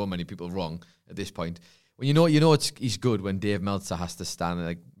proven so many people wrong at this point. When you know he's good when Dave Meltzer has to stand and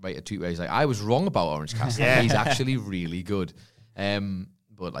like write a tweet where he's like, I was wrong about Orange Cassidy. Yeah. He's actually really good.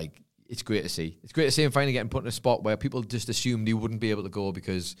 But like, it's great to see. It's great to see him finally getting put in a spot where people just assumed he wouldn't be able to go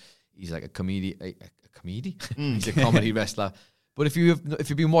because he's like a comedian. A comedian? He's a comedy wrestler. But if you've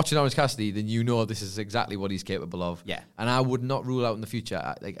been watching Orange Cassidy, then you know this is exactly what he's capable of. Yeah. And I would not rule out in the future.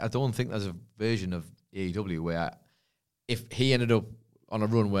 I don't think there's a version of AEW where if he ended up on a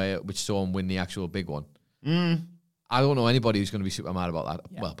run which saw him win the actual big one, I don't know anybody who's going to be super mad about that.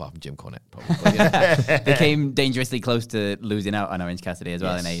 Yeah. Well, apart from Jim Cornette, probably. But, yeah. They came dangerously close to losing out on Orange Cassidy as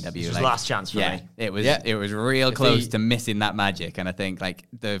well in AEW. This was last chance for me. It was real If close he- to missing that magic. And I think like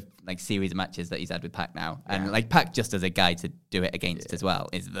the series of matches that he's had with Pac now, and like Pac just as a guy to do it against as well,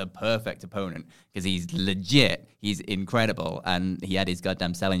 is the perfect opponent because he's legit, he's incredible, and he had his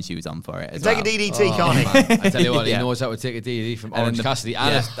goddamn selling shoes on for it as Take well. a DDT, can't he? Man, I tell you what, Yeah. he knows how to take a DDT from And Orange the- Cassidy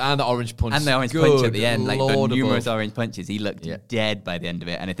and the orange punch. And the orange Good punch at the end, like the Lord numerous above. orange punches, he looked dead by the end of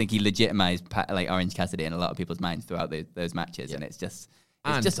it, and I think he legitimized Orange Cassidy in a lot of people's minds throughout those matches, and it's just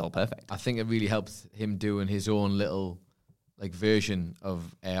all perfect. I think it really helped him doing his own little like version of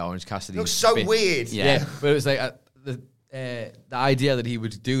Orange Cassidy. Looks so bit. weird. Yeah. But it was like the idea that he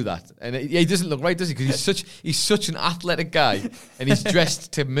would do that, and he doesn't look right, does he? Because he's such an athletic guy, and he's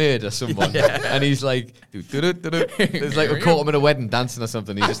dressed to murder someone, and he's like, it's like we caught him at a wedding dancing or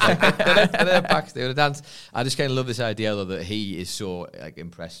something. He's just like, Pac doing a dance. I just kind of love this idea though that he is so like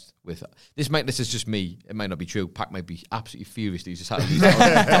impressed with this. This is just me. It might not be true. Pac might be absolutely furious that he's just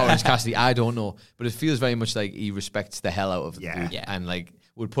had Orange Cassidy. I don't know, but it feels very much like he respects the hell out of the dude, and like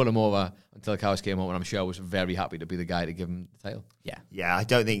would put him over until the cows came home, and I'm sure I was very happy to be the guy to give him the title. Yeah. I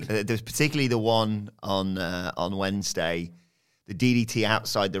don't think there's particularly the one on Wednesday, the DDT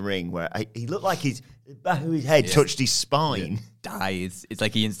outside the ring where he looked like his back of his head touched his spine. Dies. It's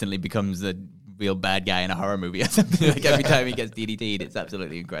like he instantly becomes a real bad guy in a horror movie or something. Like every time he gets DDT'd, it's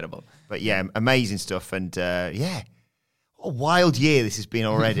absolutely incredible. But yeah, amazing stuff, and what a wild year this has been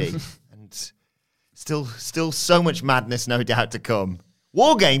already, and still so much madness, no doubt, to come.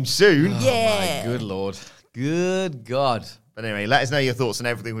 War Games soon. My good Lord. Good God. But anyway, let us know your thoughts on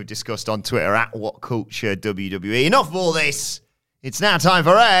everything we've discussed on Twitter at WhatCultureWWE. Enough of all this. It's now time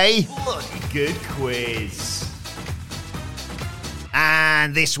for a Bloody Good Quiz.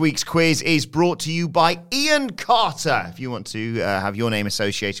 And this week's quiz is brought to you by Ian Carter. If you want to have your name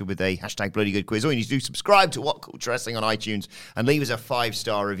associated with a hashtag Bloody Good Quiz, all you need to do is subscribe to What Culture Wrestling on iTunes and leave us a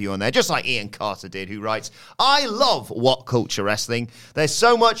 5-star review on there, just like Ian Carter did, who writes, I love What Culture Wrestling. There's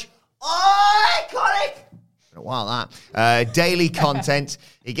so much iconic... Been a while that. Daily content.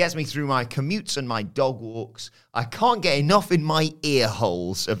 It gets me through my commutes and my dog walks. I can't get enough in my ear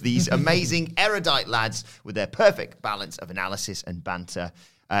holes of these amazing erudite lads with their perfect balance of analysis and banter.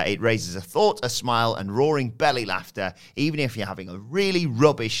 It raises a thought, a smile, and roaring belly laughter, even if you're having a really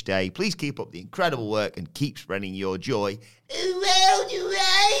rubbish day. Please keep up the incredible work and keep spreading your joy around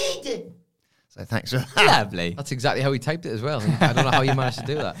the world. So thanks for that. Lovely. That's exactly how he typed it as well. I don't know how you managed to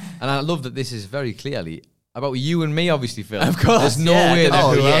do that. And I love that this is very clearly about you and me, obviously, Phil. Of course. There's no way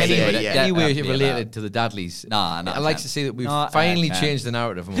that any way Yeah. related to the Dudleys. Nah, I like to see that we've finally changed the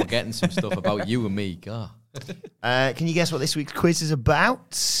narrative and we're getting some stuff about you and me. God. Can you guess what this week's quiz is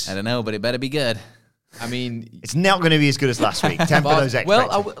about? I don't know, but it better be good. I mean, it's not going to be as good as last week. Temper those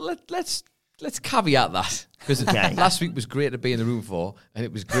expectations. Well, let's caveat that. Because last week was great to be in the room for, and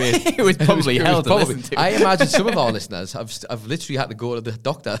it was great. It was probably hell to listen to. I imagine some of our listeners have literally had to go to the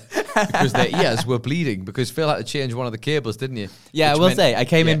doctor because their ears were bleeding because Phil had to change one of the cables, didn't you? Yeah, I will say, I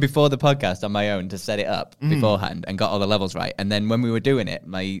came in before the podcast on my own to set it up beforehand and got all the levels right. And then when we were doing it,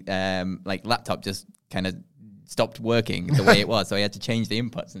 my laptop just kind of stopped working the way it was, so I had to change the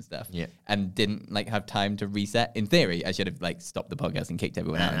inputs and stuff. Yeah, and didn't have time to reset. In theory, I should have stopped the podcast and kicked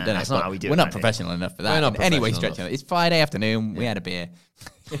everyone out and done that's it. not how we do We're it, not professional enough for that. We're not Anyway, professional it's Friday afternoon. We had a beer.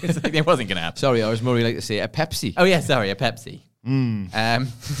 It wasn't going to happen. Sorry, or as Murray like to say, a Pepsi. Oh yeah, sorry, a Pepsi.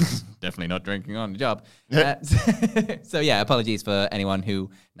 Definitely not drinking on the job. So yeah, apologies for anyone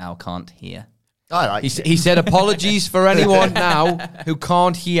who now can't hear. I like He said apologies for anyone now who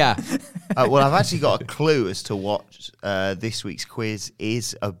can't hear. Well, I've actually got a clue as to what this week's quiz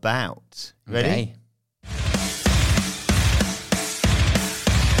is about. Ready? Okay.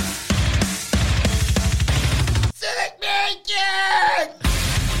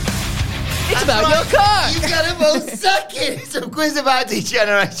 It's about your car. You got to both suck it. It's a quiz about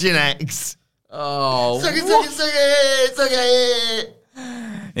Degeneration X. Oh, Suck it.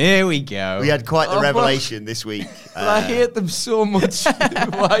 Here we go. We had quite the revelation this week. I hate them so much.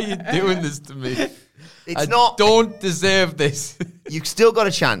 Why are you doing this to me? It's not. Don't deserve this. You've still got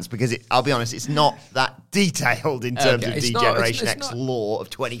a chance because I'll be honest, it's not that detailed in terms of Degeneration X lore of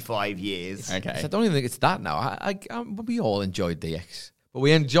 25 years. Okay. I don't even think it's that now. We all enjoyed DX, but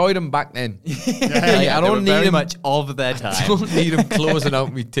we enjoyed them back then. I don't need very much of their I time. don't need them closing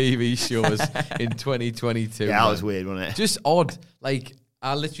out my TV shows in 2022. Yeah, that was weird, wasn't it? Just odd.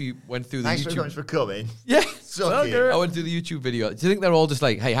 I literally went through the Thanks YouTube. very much for coming. Yeah, Suck it. I went through the YouTube video. Do you think they're all just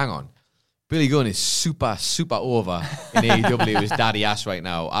like, hey, hang on, Billy Gunn is super, super over in AEW with daddy ass right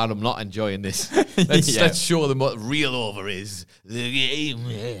now, and I'm not enjoying this. Let's show them what real over is.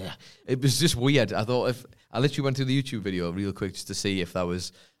 It was just weird. I thought I literally went through the YouTube video real quick just to see if that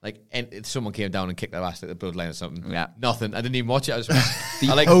was if someone came down and kicked their ass like the bloodline or something. Yeah. Nothing. I didn't even watch it. I was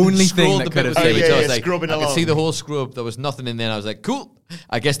The only thing that could have saved it. I was like, Scrubbing I could along. see the whole scrub. There was nothing in there. And I was like, cool.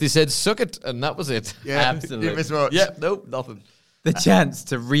 I guess they said suck it, and that was it. Yeah, Absolutely. didn't miss much. Yeah, nope, nothing. The chance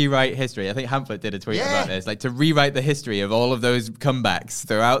to rewrite history. I think Hamlet did a tweet about this. To rewrite the history of all of those comebacks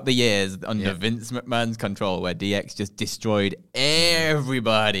throughout the years under Vince McMahon's control, where DX just destroyed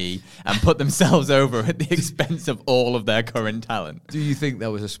everybody and put themselves over at the expense of all of their current talent. Do you think there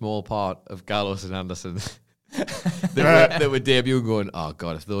was a small part of Gallows and Anderson They were debuting going, oh,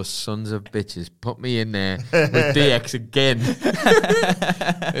 God, if those sons of bitches put me in there with DX again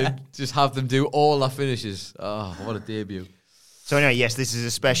and just have them do all our finishes. Oh, what a debut. So anyway, yes, this is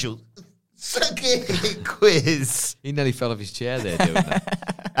a special Suck It quiz. He nearly fell off his chair there doing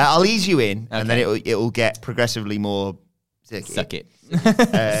that. I'll ease you in, and then it'll get progressively more Suck it.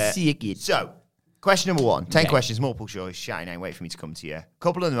 Suck it. So, question number 1. 10 questions, multiple choice. Shout your name, wait for me to come to you. A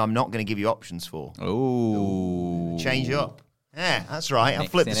couple of them I'm not going to give you options for. Ooh. Change it up. Yeah, that's right. I'll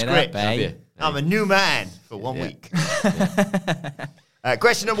Mixing flip the it script. up, eh? I'm a new man for 1 week.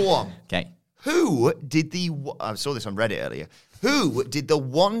 Question number 1. Okay. Who did I saw this on Reddit earlier. Who did the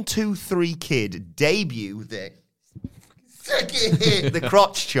 1, 2, 3 Kid debut the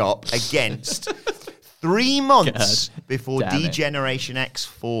crotch chop against 3 months before D-Generation X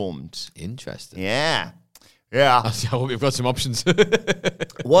formed? Interesting. Yeah. Yeah. I hope we've got some options.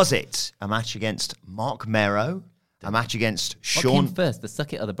 Was it a match against Mark Mero? A match against What Sean... came first, the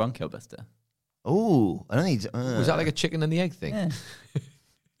Suck It or the Bronco Buster? Oh, I don't think... Was that like a chicken and the egg thing? Yeah.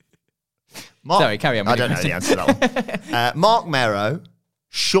 Sorry, carry on. I don't know the answer to that one. Mark Mero,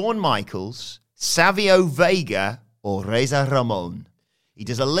 Shawn Michaels, Savio Vega, or Reza Ramon. He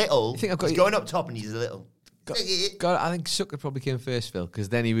does a little... He's going up top and he's a little... God, I think Sucker probably came first, Phil, because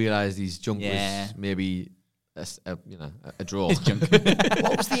then he realised his junk was maybe a draw. His junk.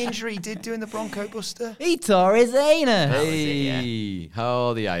 What was the injury he did doing the Bronco Buster? He tore his anus. Hey,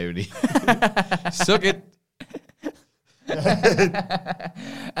 how the irony. Suck it.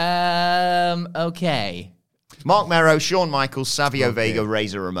 Okay. Mark Mero, Shawn Michaels, Savio Vega,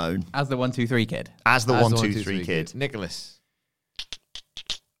 Reza Ramon. As the 1, 2, 3 Kid. As the 1, 2, 3 Kid. Nicholas.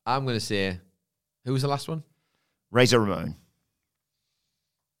 I'm going to say, who was the last one? Reza Ramon.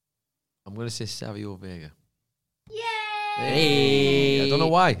 I'm going to say Savio Vega. Hey. I don't know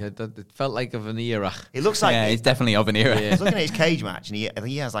why. It felt like of an era. It looks like... it's definitely of an era. I was looking at his cage match, and I think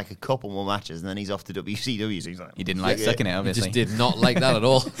he has like a couple more matches, and then he's off to WCW. So he's like, He didn't like sucking it, obviously. He just did not like that at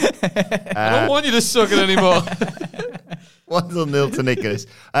all. I don't want you to suck it anymore. 1-0 to Nicholas.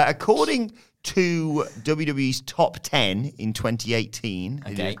 According to WWE's Top 10 in 2018,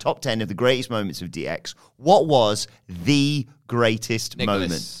 the Top 10 of the greatest moments of DX, what was the greatest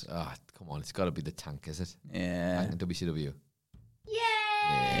moment? Oh, come on, it's got to be the Tank, is it? Yeah. WCW.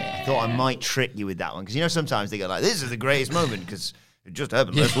 I thought I might trick you with that one, because sometimes they go like, this is the greatest moment, because it just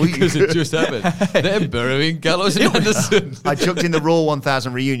happened last week. Because it just happened. They're burying Gallows and Anderson. I chucked in the Raw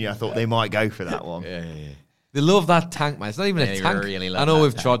 1000 reunion. I thought they might go for that one. Yeah. They love that tank, man. It's not even a tank. Really love I know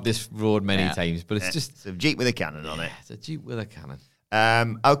we've tank. trod this road many times, but it's just... It's a Jeep with a cannon on it. It's a Jeep with a cannon.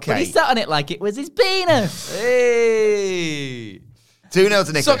 Okay. But he sat on it like it was his penis. Hey! 2-0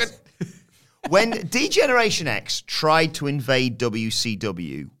 to Nicholas. Suck it. When D-Generation X tried to invade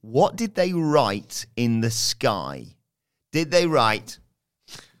WCW, what did they write in the sky? Did they write,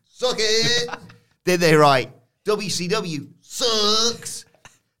 suck it? Did they write, WCW sucks?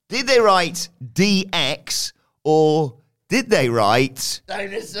 Did they write DX? Or did they write,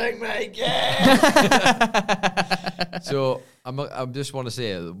 don't suck my cat? So I just want to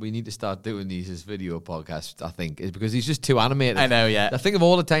say that we need to start doing these as video podcasts, I think, is because he's just too animated. I know, yeah. I think of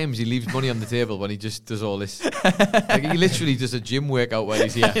all the times he leaves money on the table when he just does all this. Like he literally does a gym workout while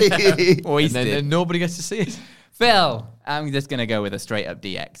he's here. And nobody gets to see it. Phil, I'm just going to go with a straight up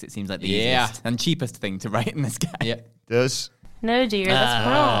DX. It seems like the easiest and cheapest thing to write in this guy. Yeah. Does? No, dear, that's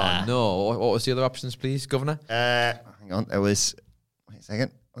wrong. No. What was the other options, please, Governor? Hang on. There was... Wait a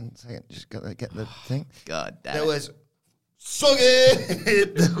second. 1 second. Just got to get the thing. God damn There it. was... Suck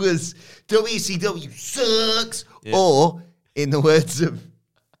it! There was WCW sucks! Yeah. Or, in the words of...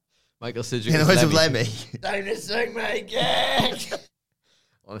 Michael Sidgwick. In the words of Lemmy. Lemmy. Don't suck my cat!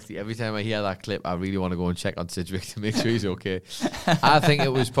 Honestly, every time I hear that clip, I really want to go and check on Sidgwick to make sure he's okay. I think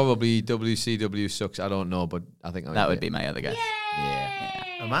it was probably WCW sucks. I don't know, but I think that would be my other guess. Yeah.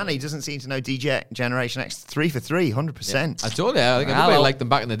 Oh man, he doesn't seem to know DJ Generation X 3 for 3, 100%. I told you, I think everybody liked them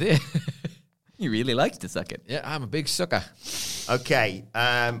back in the day. He really likes to suck it. Yeah, I'm a big sucker. Okay,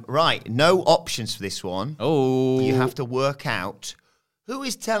 right. No options for this one. Oh. You have to work out who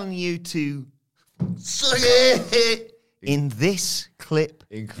is telling you to suck it in this clip.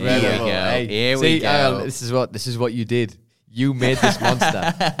 Incredible. Here we go. Hey, Here we go. This is what you did. You made this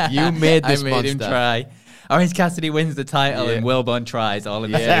monster. You made this monster. I made him try. Orange Cassidy wins the title and Wilburn tries all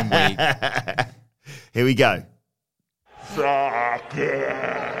in the same week. Here we go. Do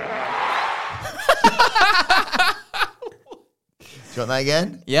you want that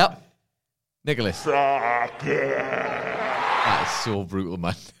again? Yep. Nicholas. That is so brutal,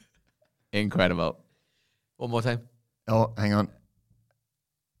 man.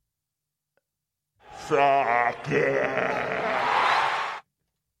 I'm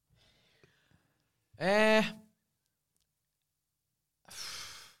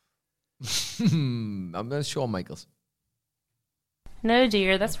going to Shawn Michaels. No,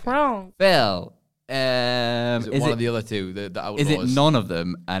 dear, that's wrong. Phil, Is it one of the other two? The Outlaws? Is it none of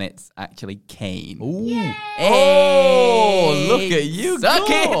them? And it's actually Kane. Ooh. Hey, oh, look at you suck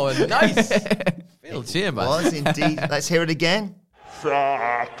go. it. Nice. Phil Chambers. Was indeed. Let's hear it again. It's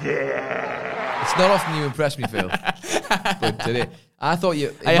not often you impress me, Phil. But today, I thought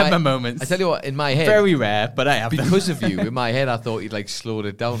you... I have my moments. I tell you what, in my head... Very rare, but I have them. Because of you, in my head, I thought you'd like slowed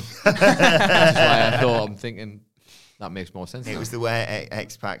it down. That's why I thought, I'm thinking... That makes more sense. It now. was the way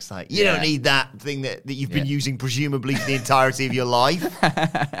X-Pac's like, you don't need that thing that you've been using presumably for the entirety of your life.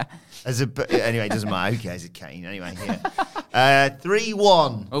 Anyway, it doesn't matter. Who cares? It's Kane. Anyway, here.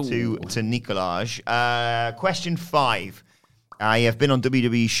 3-1 to Nicolaj. Question 5. I have been on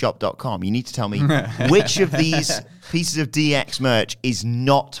www.shop.com. You need to tell me which of these pieces of DX merch is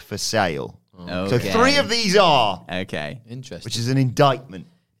not for sale. Okay. So 3 of these are. Okay. Interesting. Which is an indictment.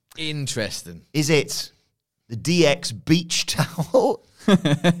 Interesting. Is it the DX beach towel?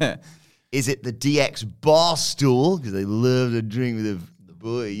 Is it the DX bar stool? Because they love to drink with the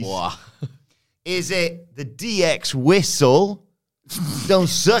boys. Wow. Is it the DX whistle? Don't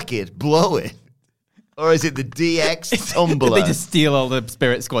suck it, blow it. Or is it the DX tumbler? They just steal all the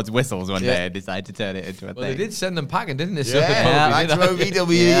Spirit Squad's whistles one day and decide to turn it into a Well, thing. they did send them packing, didn't they? Yeah, back to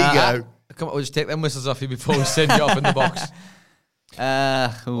OVW you go. Come on, we'll just take them whistles off you before we send you off in the box.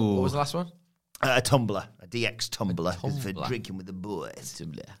 What was the last one? A tumbler, a DX tumbler. For drinking with the boys.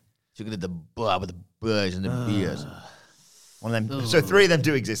 Drinking at the bar with the boys and the beers. One of them. So 3 of them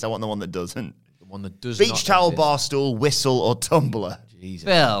do exist. I want the one that doesn't. The one that does Beach not towel, exist. bar stool, whistle, or tumbler. Jesus.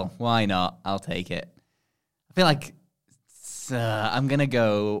 Phil, why not? I'll take it. I feel like I'm going to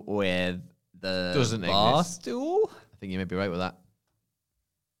go with the Doesn't bar exist. stool. I think you may be right with that.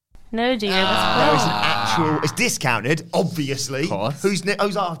 No, dear, that's There is an wrong. actual. It's discounted, obviously. Of course.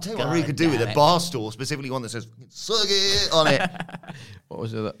 I'll tell you what I really could do with damn a it. bar stool, specifically one that says "suck it" on it. What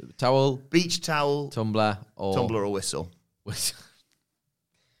was it? Towel, Beach towel, tumbler, or... tumbler, or whistle.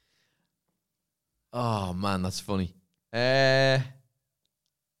 Oh, man, that's funny.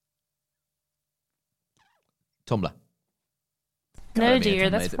 Tumbler. No, be a dear, tumbler,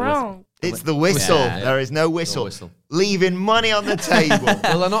 that's is it? wrong. It's the whistle. Yeah. There is no whistle. No whistle. Leaving money on the table.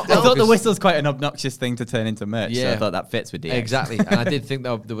 Well, they're not... I thought the because- whistle's quite an obnoxious thing to turn into merch, so I Yeah. thought that fits with DX. Exactly. And I did think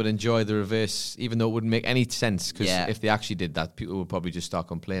that they would enjoy the reverse, even though it wouldn't make any sense, because Yeah. if they actually did that, people would probably just start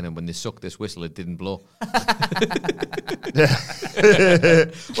complaining. When they sucked this whistle, it didn't blow.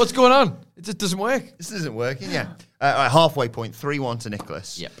 What's going on? It just doesn't work. This isn't working, yeah. All right, halfway point, 3-1 to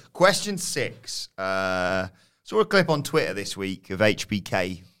Nicholas. Yep. Question 6. Saw a clip on Twitter this week of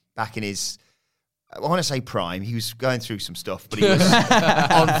HBK back in his, I want to say prime. He was going through some stuff, but he was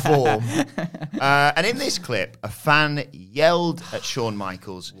on form. And in this clip, a fan yelled at Shawn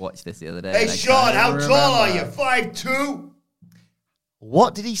Michaels, Watched this the other day. "Hey, and I Shawn, can't how remember. tall are you? 5'2"?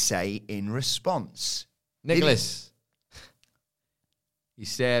 What did he say in response? Nicholas, he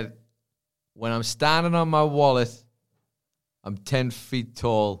said, when I'm standing on my wallet, I'm 10 feet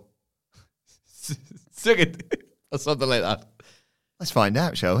tall. Suck it. Or something like that. Let's find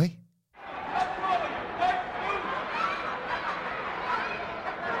out, shall we?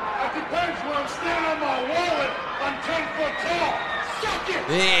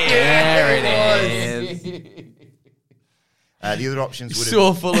 There it is. The other options would have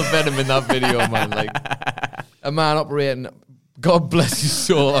So full of venom in that video, man. Like a man operating, God bless his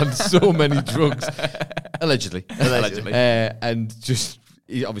soul, on so many drugs. Allegedly. And just,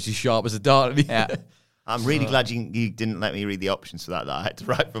 he's obviously sharp as a dart. Yeah. I'm really glad you didn't let me read the options for that I had to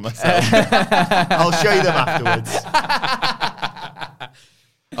write for myself. I'll show you them afterwards.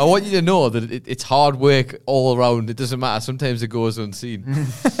 I want you to know that it's hard work all around. It doesn't matter. Sometimes it goes unseen.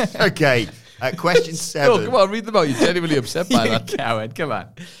 Okay, question 7. No, come on, read them out. You're genuinely upset by You that. coward, come on.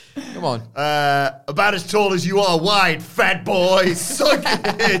 Come on. About as tall as you are wide, fat boy. Suck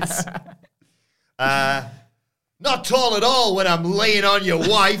it. Not tall at all when I'm laying on your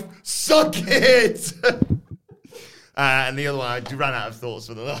wife. Suck it. And the other one, I ran out of thoughts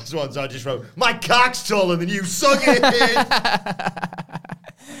for the last one, so I just wrote, my cock's taller than you. Suck it.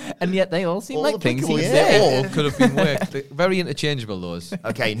 And yet they all seem All like things applicable, he yeah. said. They all could have been worked. They're very interchangeable, those.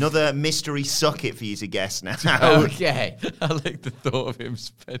 Okay, another mystery suck it for you to guess now. Okay. I like the thought of him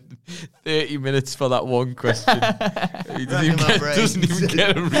spending 30 minutes for that one question. He Racking my doesn't even brains.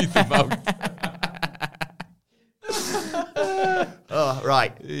 get to read them out. Oh,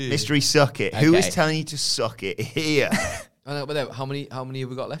 right. Mystery suck it. Who is Okay. telling you to suck it here? I know, but how many have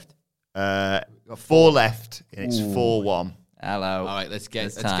we got left? 4 left, and it's 4-1. Hello. All right, let's get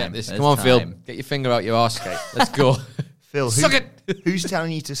It's this. time. Come on, It's Phil. time. Get your finger out your arse cake. Let's go. Phil, Suck it. Who's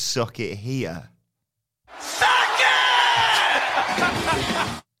telling you to suck it here?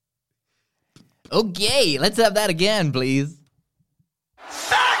 Okay, let's have that again, please.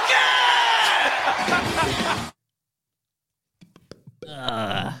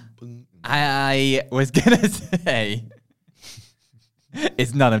 I was gonna say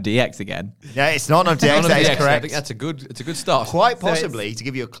it's none of DX again. Yeah, it's not on DX. That is I correct. think it's a good start. Quite possibly to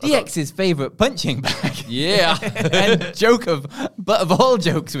give you a DX's favorite punching bag. Yeah. And but of all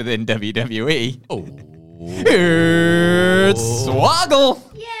jokes within WWE, Oh. it's Swoggle.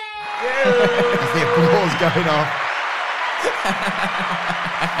 As the applause going off.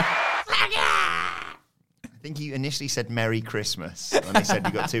 I think you initially said Merry Christmas when they said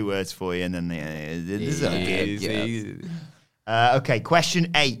you got 2 words for you, and then okay,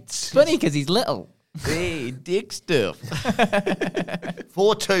 question 8. It's funny because he's little. Hey, dick stuff.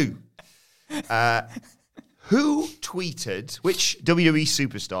 4-2. Who tweeted? Which WWE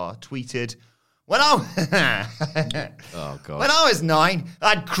superstar tweeted? When I was 9,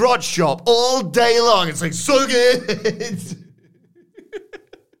 I'd crotch shop all day long. It's like, so good.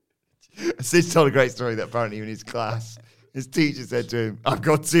 Sid told a great story that apparently in his class, his teacher said to him, I've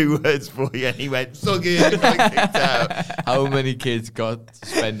got 2 words for you. And he went, suck it. And got kicked out. How many kids got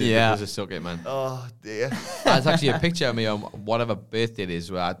suspended because of suck it, man? Oh, dear. There's actually a picture of me on whatever birthday it is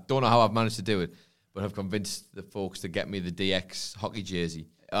where I don't know how I've managed to do it, but I've convinced the folks to get me the DX hockey jersey.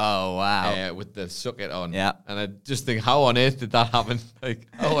 Oh, wow. With the suck it on. Yeah. And I just think, how on earth did that happen? Like,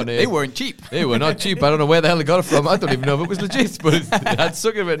 how on earth? They weren't cheap. They were not cheap. I don't know where the hell they got it from. I don't even know if it was legit, but it had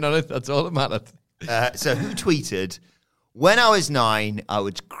suck it written on it. That's all that mattered. So who tweeted, when I was 9, I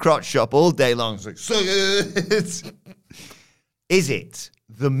would crotch shop all day long. It's like, suck it. Is it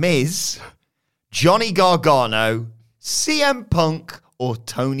The Miz, Johnny Gargano, CM Punk, or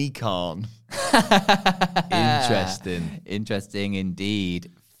Tony Khan? Interesting indeed.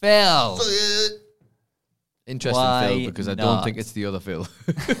 Phil. Interesting, Why Phil, because I don't not? think it's the other Phil.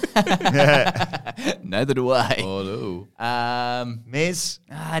 Neither do I. Oh, no. Miz,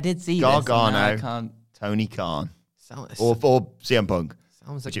 I did see Gargano, this. No, I can't. Tony Khan, Sounds or CM Punk,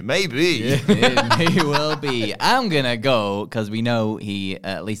 sounds which like it may be. It may well be. I'm gonna go because we know he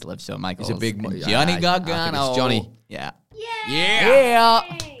at least loves Shawn Michaels. He's a big And yeah, Johnny I think Gargano. it's Johnny. Yeah. Yeah.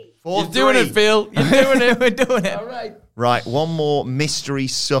 You're doing it, Phil. You're doing it. We're doing it. All right. Right, one more mystery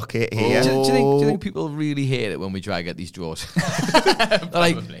suck it here. Do you think people really hate it when we try to get these draws? They're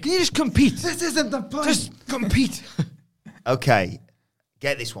like, can you just compete? This isn't the point. Just compete. Okay,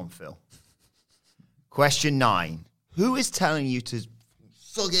 get this one, Phil. Question 9. Who is telling you to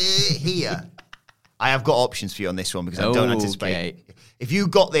suck it here? I have got options for you on this one because I don't anticipate. If you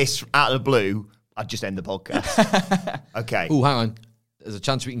got this out of the blue, I'd just end the podcast. Okay. Oh, hang on. There's a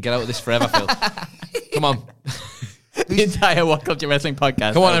chance we can get out of this forever, Phil. Come on. The entire What Culture Wrestling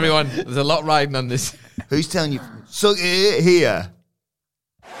podcast. Come on, everyone. There's a lot riding on this. Who's telling you, suck it here?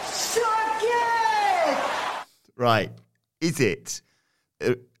 Right. Is it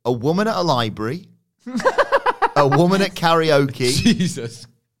a woman at a library? A woman at karaoke? Jesus.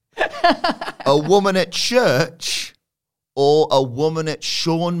 A woman at church? Or a woman at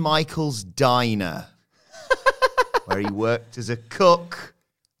Shawn Michaels' diner? Where he worked as a cook.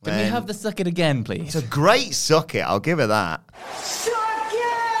 Can we have the suck it again, please? It's a great suck it, I'll give her that.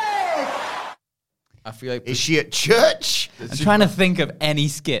 I feel like Is she at church? I'm trying to think of any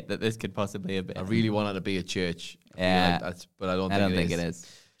skit that this could possibly have been. I really want it to be a church. Yeah. But I don't think it is.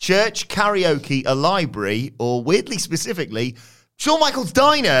 Church, karaoke, a library, or weirdly specifically, Shawn Michaels'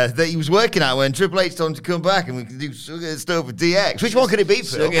 diner that he was working at when Triple H told him to come back and we could do stuff with DX. Which one could it be,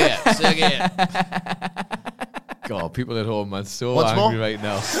 Phil? Suck it. God, people at home, man, so Once angry more? right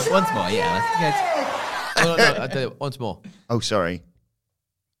now. Once more, yeah. No, I tell you, once more. Oh, sorry.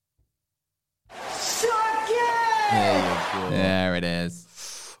 There it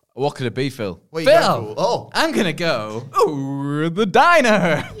is. What could it be, Phil? What are you going Phil! for? Oh, I'm gonna go. Oh, the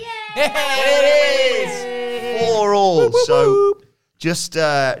diner. it is 4-4. So just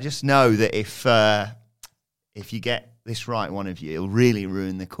know that if you get this right, one of you, it'll really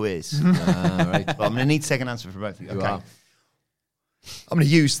ruin the quiz. Right. But I'm going to need to take an answer for both of you. You Okay. are. I'm going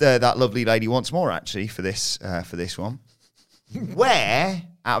to use that lovely lady once more, actually, for this one. Where,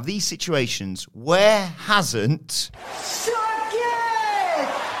 out of these situations, where hasn't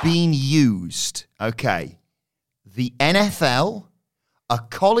been used? Okay. The NFL, a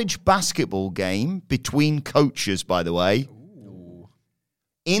college basketball game between coaches, by the way,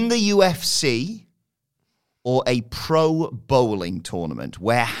 in the UFC, or a pro bowling tournament?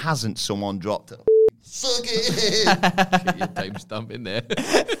 Where hasn't someone dropped a suck it? Get your timestamp in there.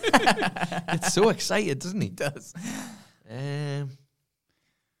 It's so excited, doesn't he? It does.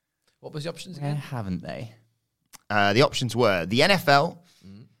 What was the options Where again? haven't they? The options were the NFL,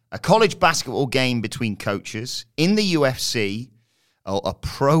 a college basketball game between coaches, in the UFC, or a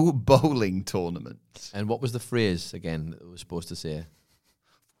pro bowling tournament. And what was the phrase again that we were supposed to say?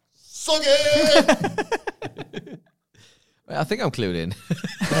 Suck it! I think I'm clued in.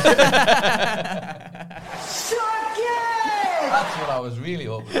 Suck it! That's what I was really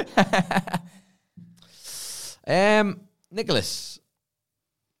hoping. Nicholas.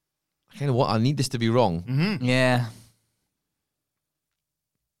 I kind of what I need this to be wrong. Mm-hmm. Yeah.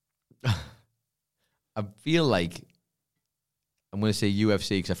 I feel like I'm going to say UFC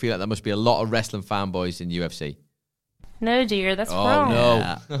because I feel like there must be a lot of wrestling fanboys in UFC. No, dear, that's Oh, wrong.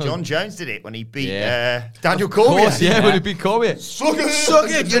 no. John Jones did it when he beat Yeah. Daniel Of Cormier. course, yeah, when he beat Cormier. Suck it! Suck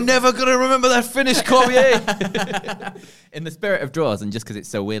it! You're never going to remember that finish, Cormier. In the spirit of draws, and just because it's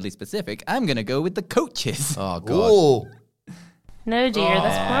so weirdly specific, I'm going to go with the coaches. Oh, God. Oh. No, dear,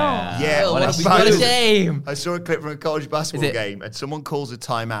 that's wrong. Yeah, What a I found- shame. I saw a clip from a college basketball Is it- game, and someone calls a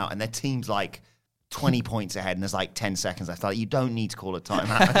timeout, and their team's like 20 points ahead, and there's like 10 seconds left. Like, you don't need to call a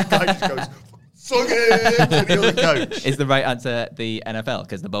timeout. And the guy just goes, suck it, to the other coach. Is the right answer the NFL?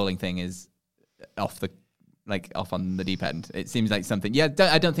 Because the bowling thing is off on the deep end. It seems like something. Yeah,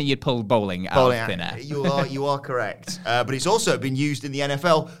 I don't think you'd pull bowling out of thin air. You are correct. But it's also been used in the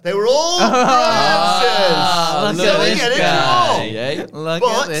NFL. They were all answers. Look So at we this get it guy. wrong. Yeah. Look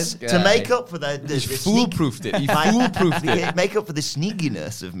But at this guy. to make up for the He sneak- foolproofed it. He Like, foolproofed it. make up for the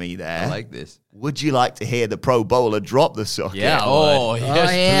sneakiness of me there. I like this. Would you like to hear the pro bowler drop the socket? Yeah. Oh,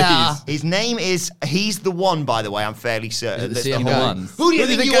 yes, yeah. please. His name is, he's the one, by the way, I'm fairly certain. Is it the that's same whole- guy? ones. Who do you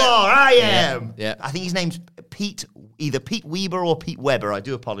think you are? I am. Yeah. I think his name's either Pete Weber or Pete Weber. I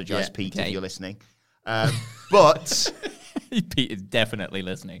do apologize, Yeah, Pete, okay. if you're listening. But Pete is definitely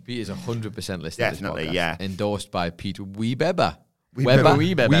listening. Pete is 100% listening Definitely, to this podcast. yeah. Endorsed by Pete Weber. Weber.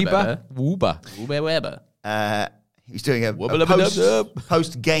 Weber. he was doing a Wubba-lubba-dub-dub.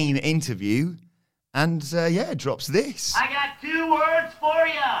 post-game interview and, drops this. I got 2 words for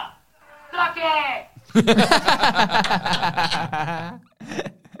you. Suck it.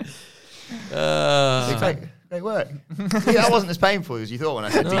 Great work. See, that wasn't as painful as you thought when I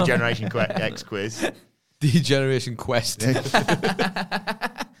said D-Generation X quiz. D-Generation Quest.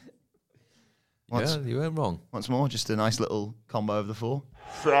 Once- Yeah, you weren't wrong. Once more, just a nice little combo of the 4.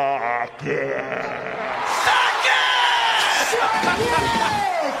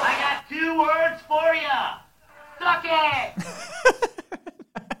 I got 2 words for you. Suck it.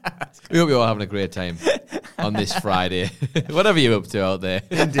 We hope you're all having a great time on this Friday. Whatever you're up to out there.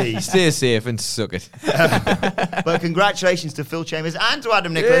 Indeed. Stay safe and suck it. But congratulations to Phil Chambers and to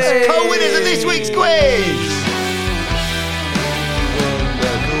Adam Nicholas, co-winners of this week's quiz.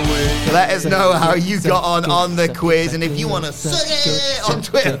 Let us know how you got on the quiz, and if you want to suck it on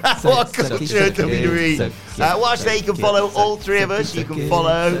Twitter at What Culture WWE. Watch there, you can follow all 3 of us. You can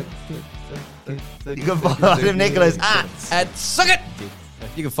follow Adam Nicholas at Suck it.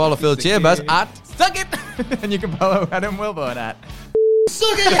 You can follow Phil Chambers at Suck it! And you can follow Adam Wilborn at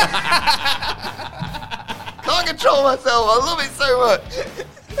Suck It. Can't control myself. I love it so much.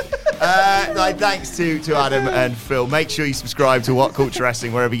 Thanks to Adam and Phil. Make sure you subscribe to What Culture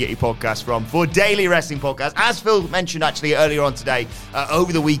Wrestling wherever you get your podcasts from for daily wrestling podcasts. As Phil mentioned actually earlier on today,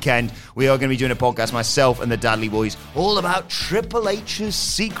 over the weekend, we are going to be doing a podcast, myself and the Dudley Boys, all about Triple H's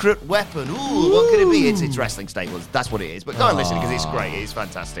secret weapon. Ooh, what could it be? It's wrestling staples. That's what it is. But go and listen because it's great. It's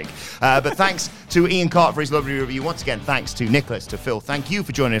fantastic. But thanks to Ian Carter for his lovely review. Once again, thanks to Nicholas, to Phil. Thank you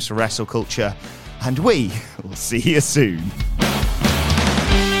for joining us for Wrestle Culture. And we will see you soon.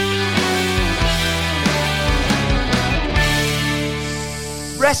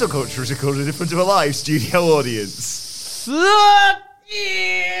 Wrestle Culture is recorded in front of a live studio audience.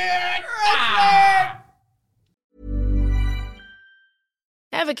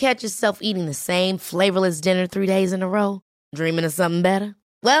 Ever catch yourself eating the same flavorless dinner 3 days in a row? Dreaming of something better?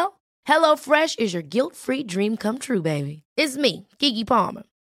 Well, HelloFresh is your guilt-free dream come true, baby. It's me, Keke Palmer.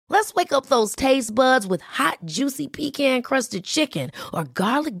 Let's wake up those taste buds with hot, juicy pecan-crusted chicken or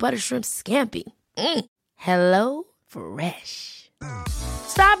garlic butter shrimp scampi. Hello Fresh.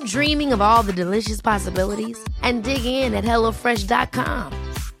 Stop dreaming of all the delicious possibilities and dig in at HelloFresh.com.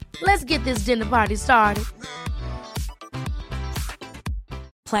 Let's get this dinner party started.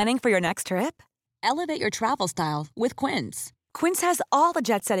 Planning for your next trip? Elevate your travel style with Quince. Quince has all the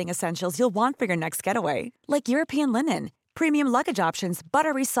jet-setting essentials you'll want for your next getaway, like European linen, premium luggage options,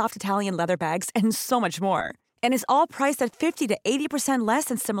 buttery soft Italian leather bags, and so much more. And is all priced at 50 to 80% less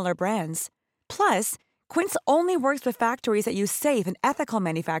than similar brands. Plus, Quince only works with factories that use safe and ethical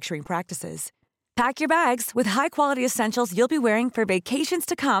manufacturing practices. Pack your bags with high-quality essentials you'll be wearing for vacations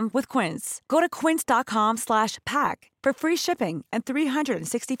to come with Quince. Go to quince.com/pack for free shipping and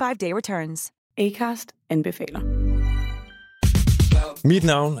 365-day returns. Acast anbefaler. Mit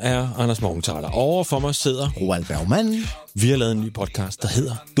navn er Anders Morgenthaler. Over for mig sidder Roald Bergmann. Vi har lavet en ny podcast, der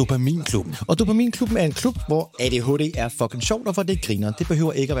hedder Dopaminklubben. Og Dopaminklubben er en klub, hvor ADHD er fucking sjovt, og for det griner. Det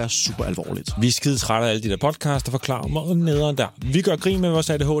behøver ikke at være super alvorligt. Vi er skide trætte af alle de der podcasts, der forklarer mig nederen der. Vi gør grin med vores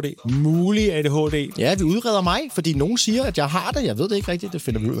ADHD. Mulig ADHD. Ja, vi udreder mig, fordi nogen siger, at jeg har det. Jeg ved det ikke rigtigt. Det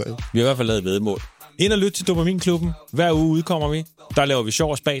finder vi ud af. Vi har i hvert fald lavet væddemål. Ind og lyt til Dopaminklubben. Hver uge udkommer vi. Der laver vi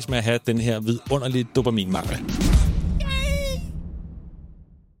sjov og spas med at have den her vidunderlige dopaminmangel.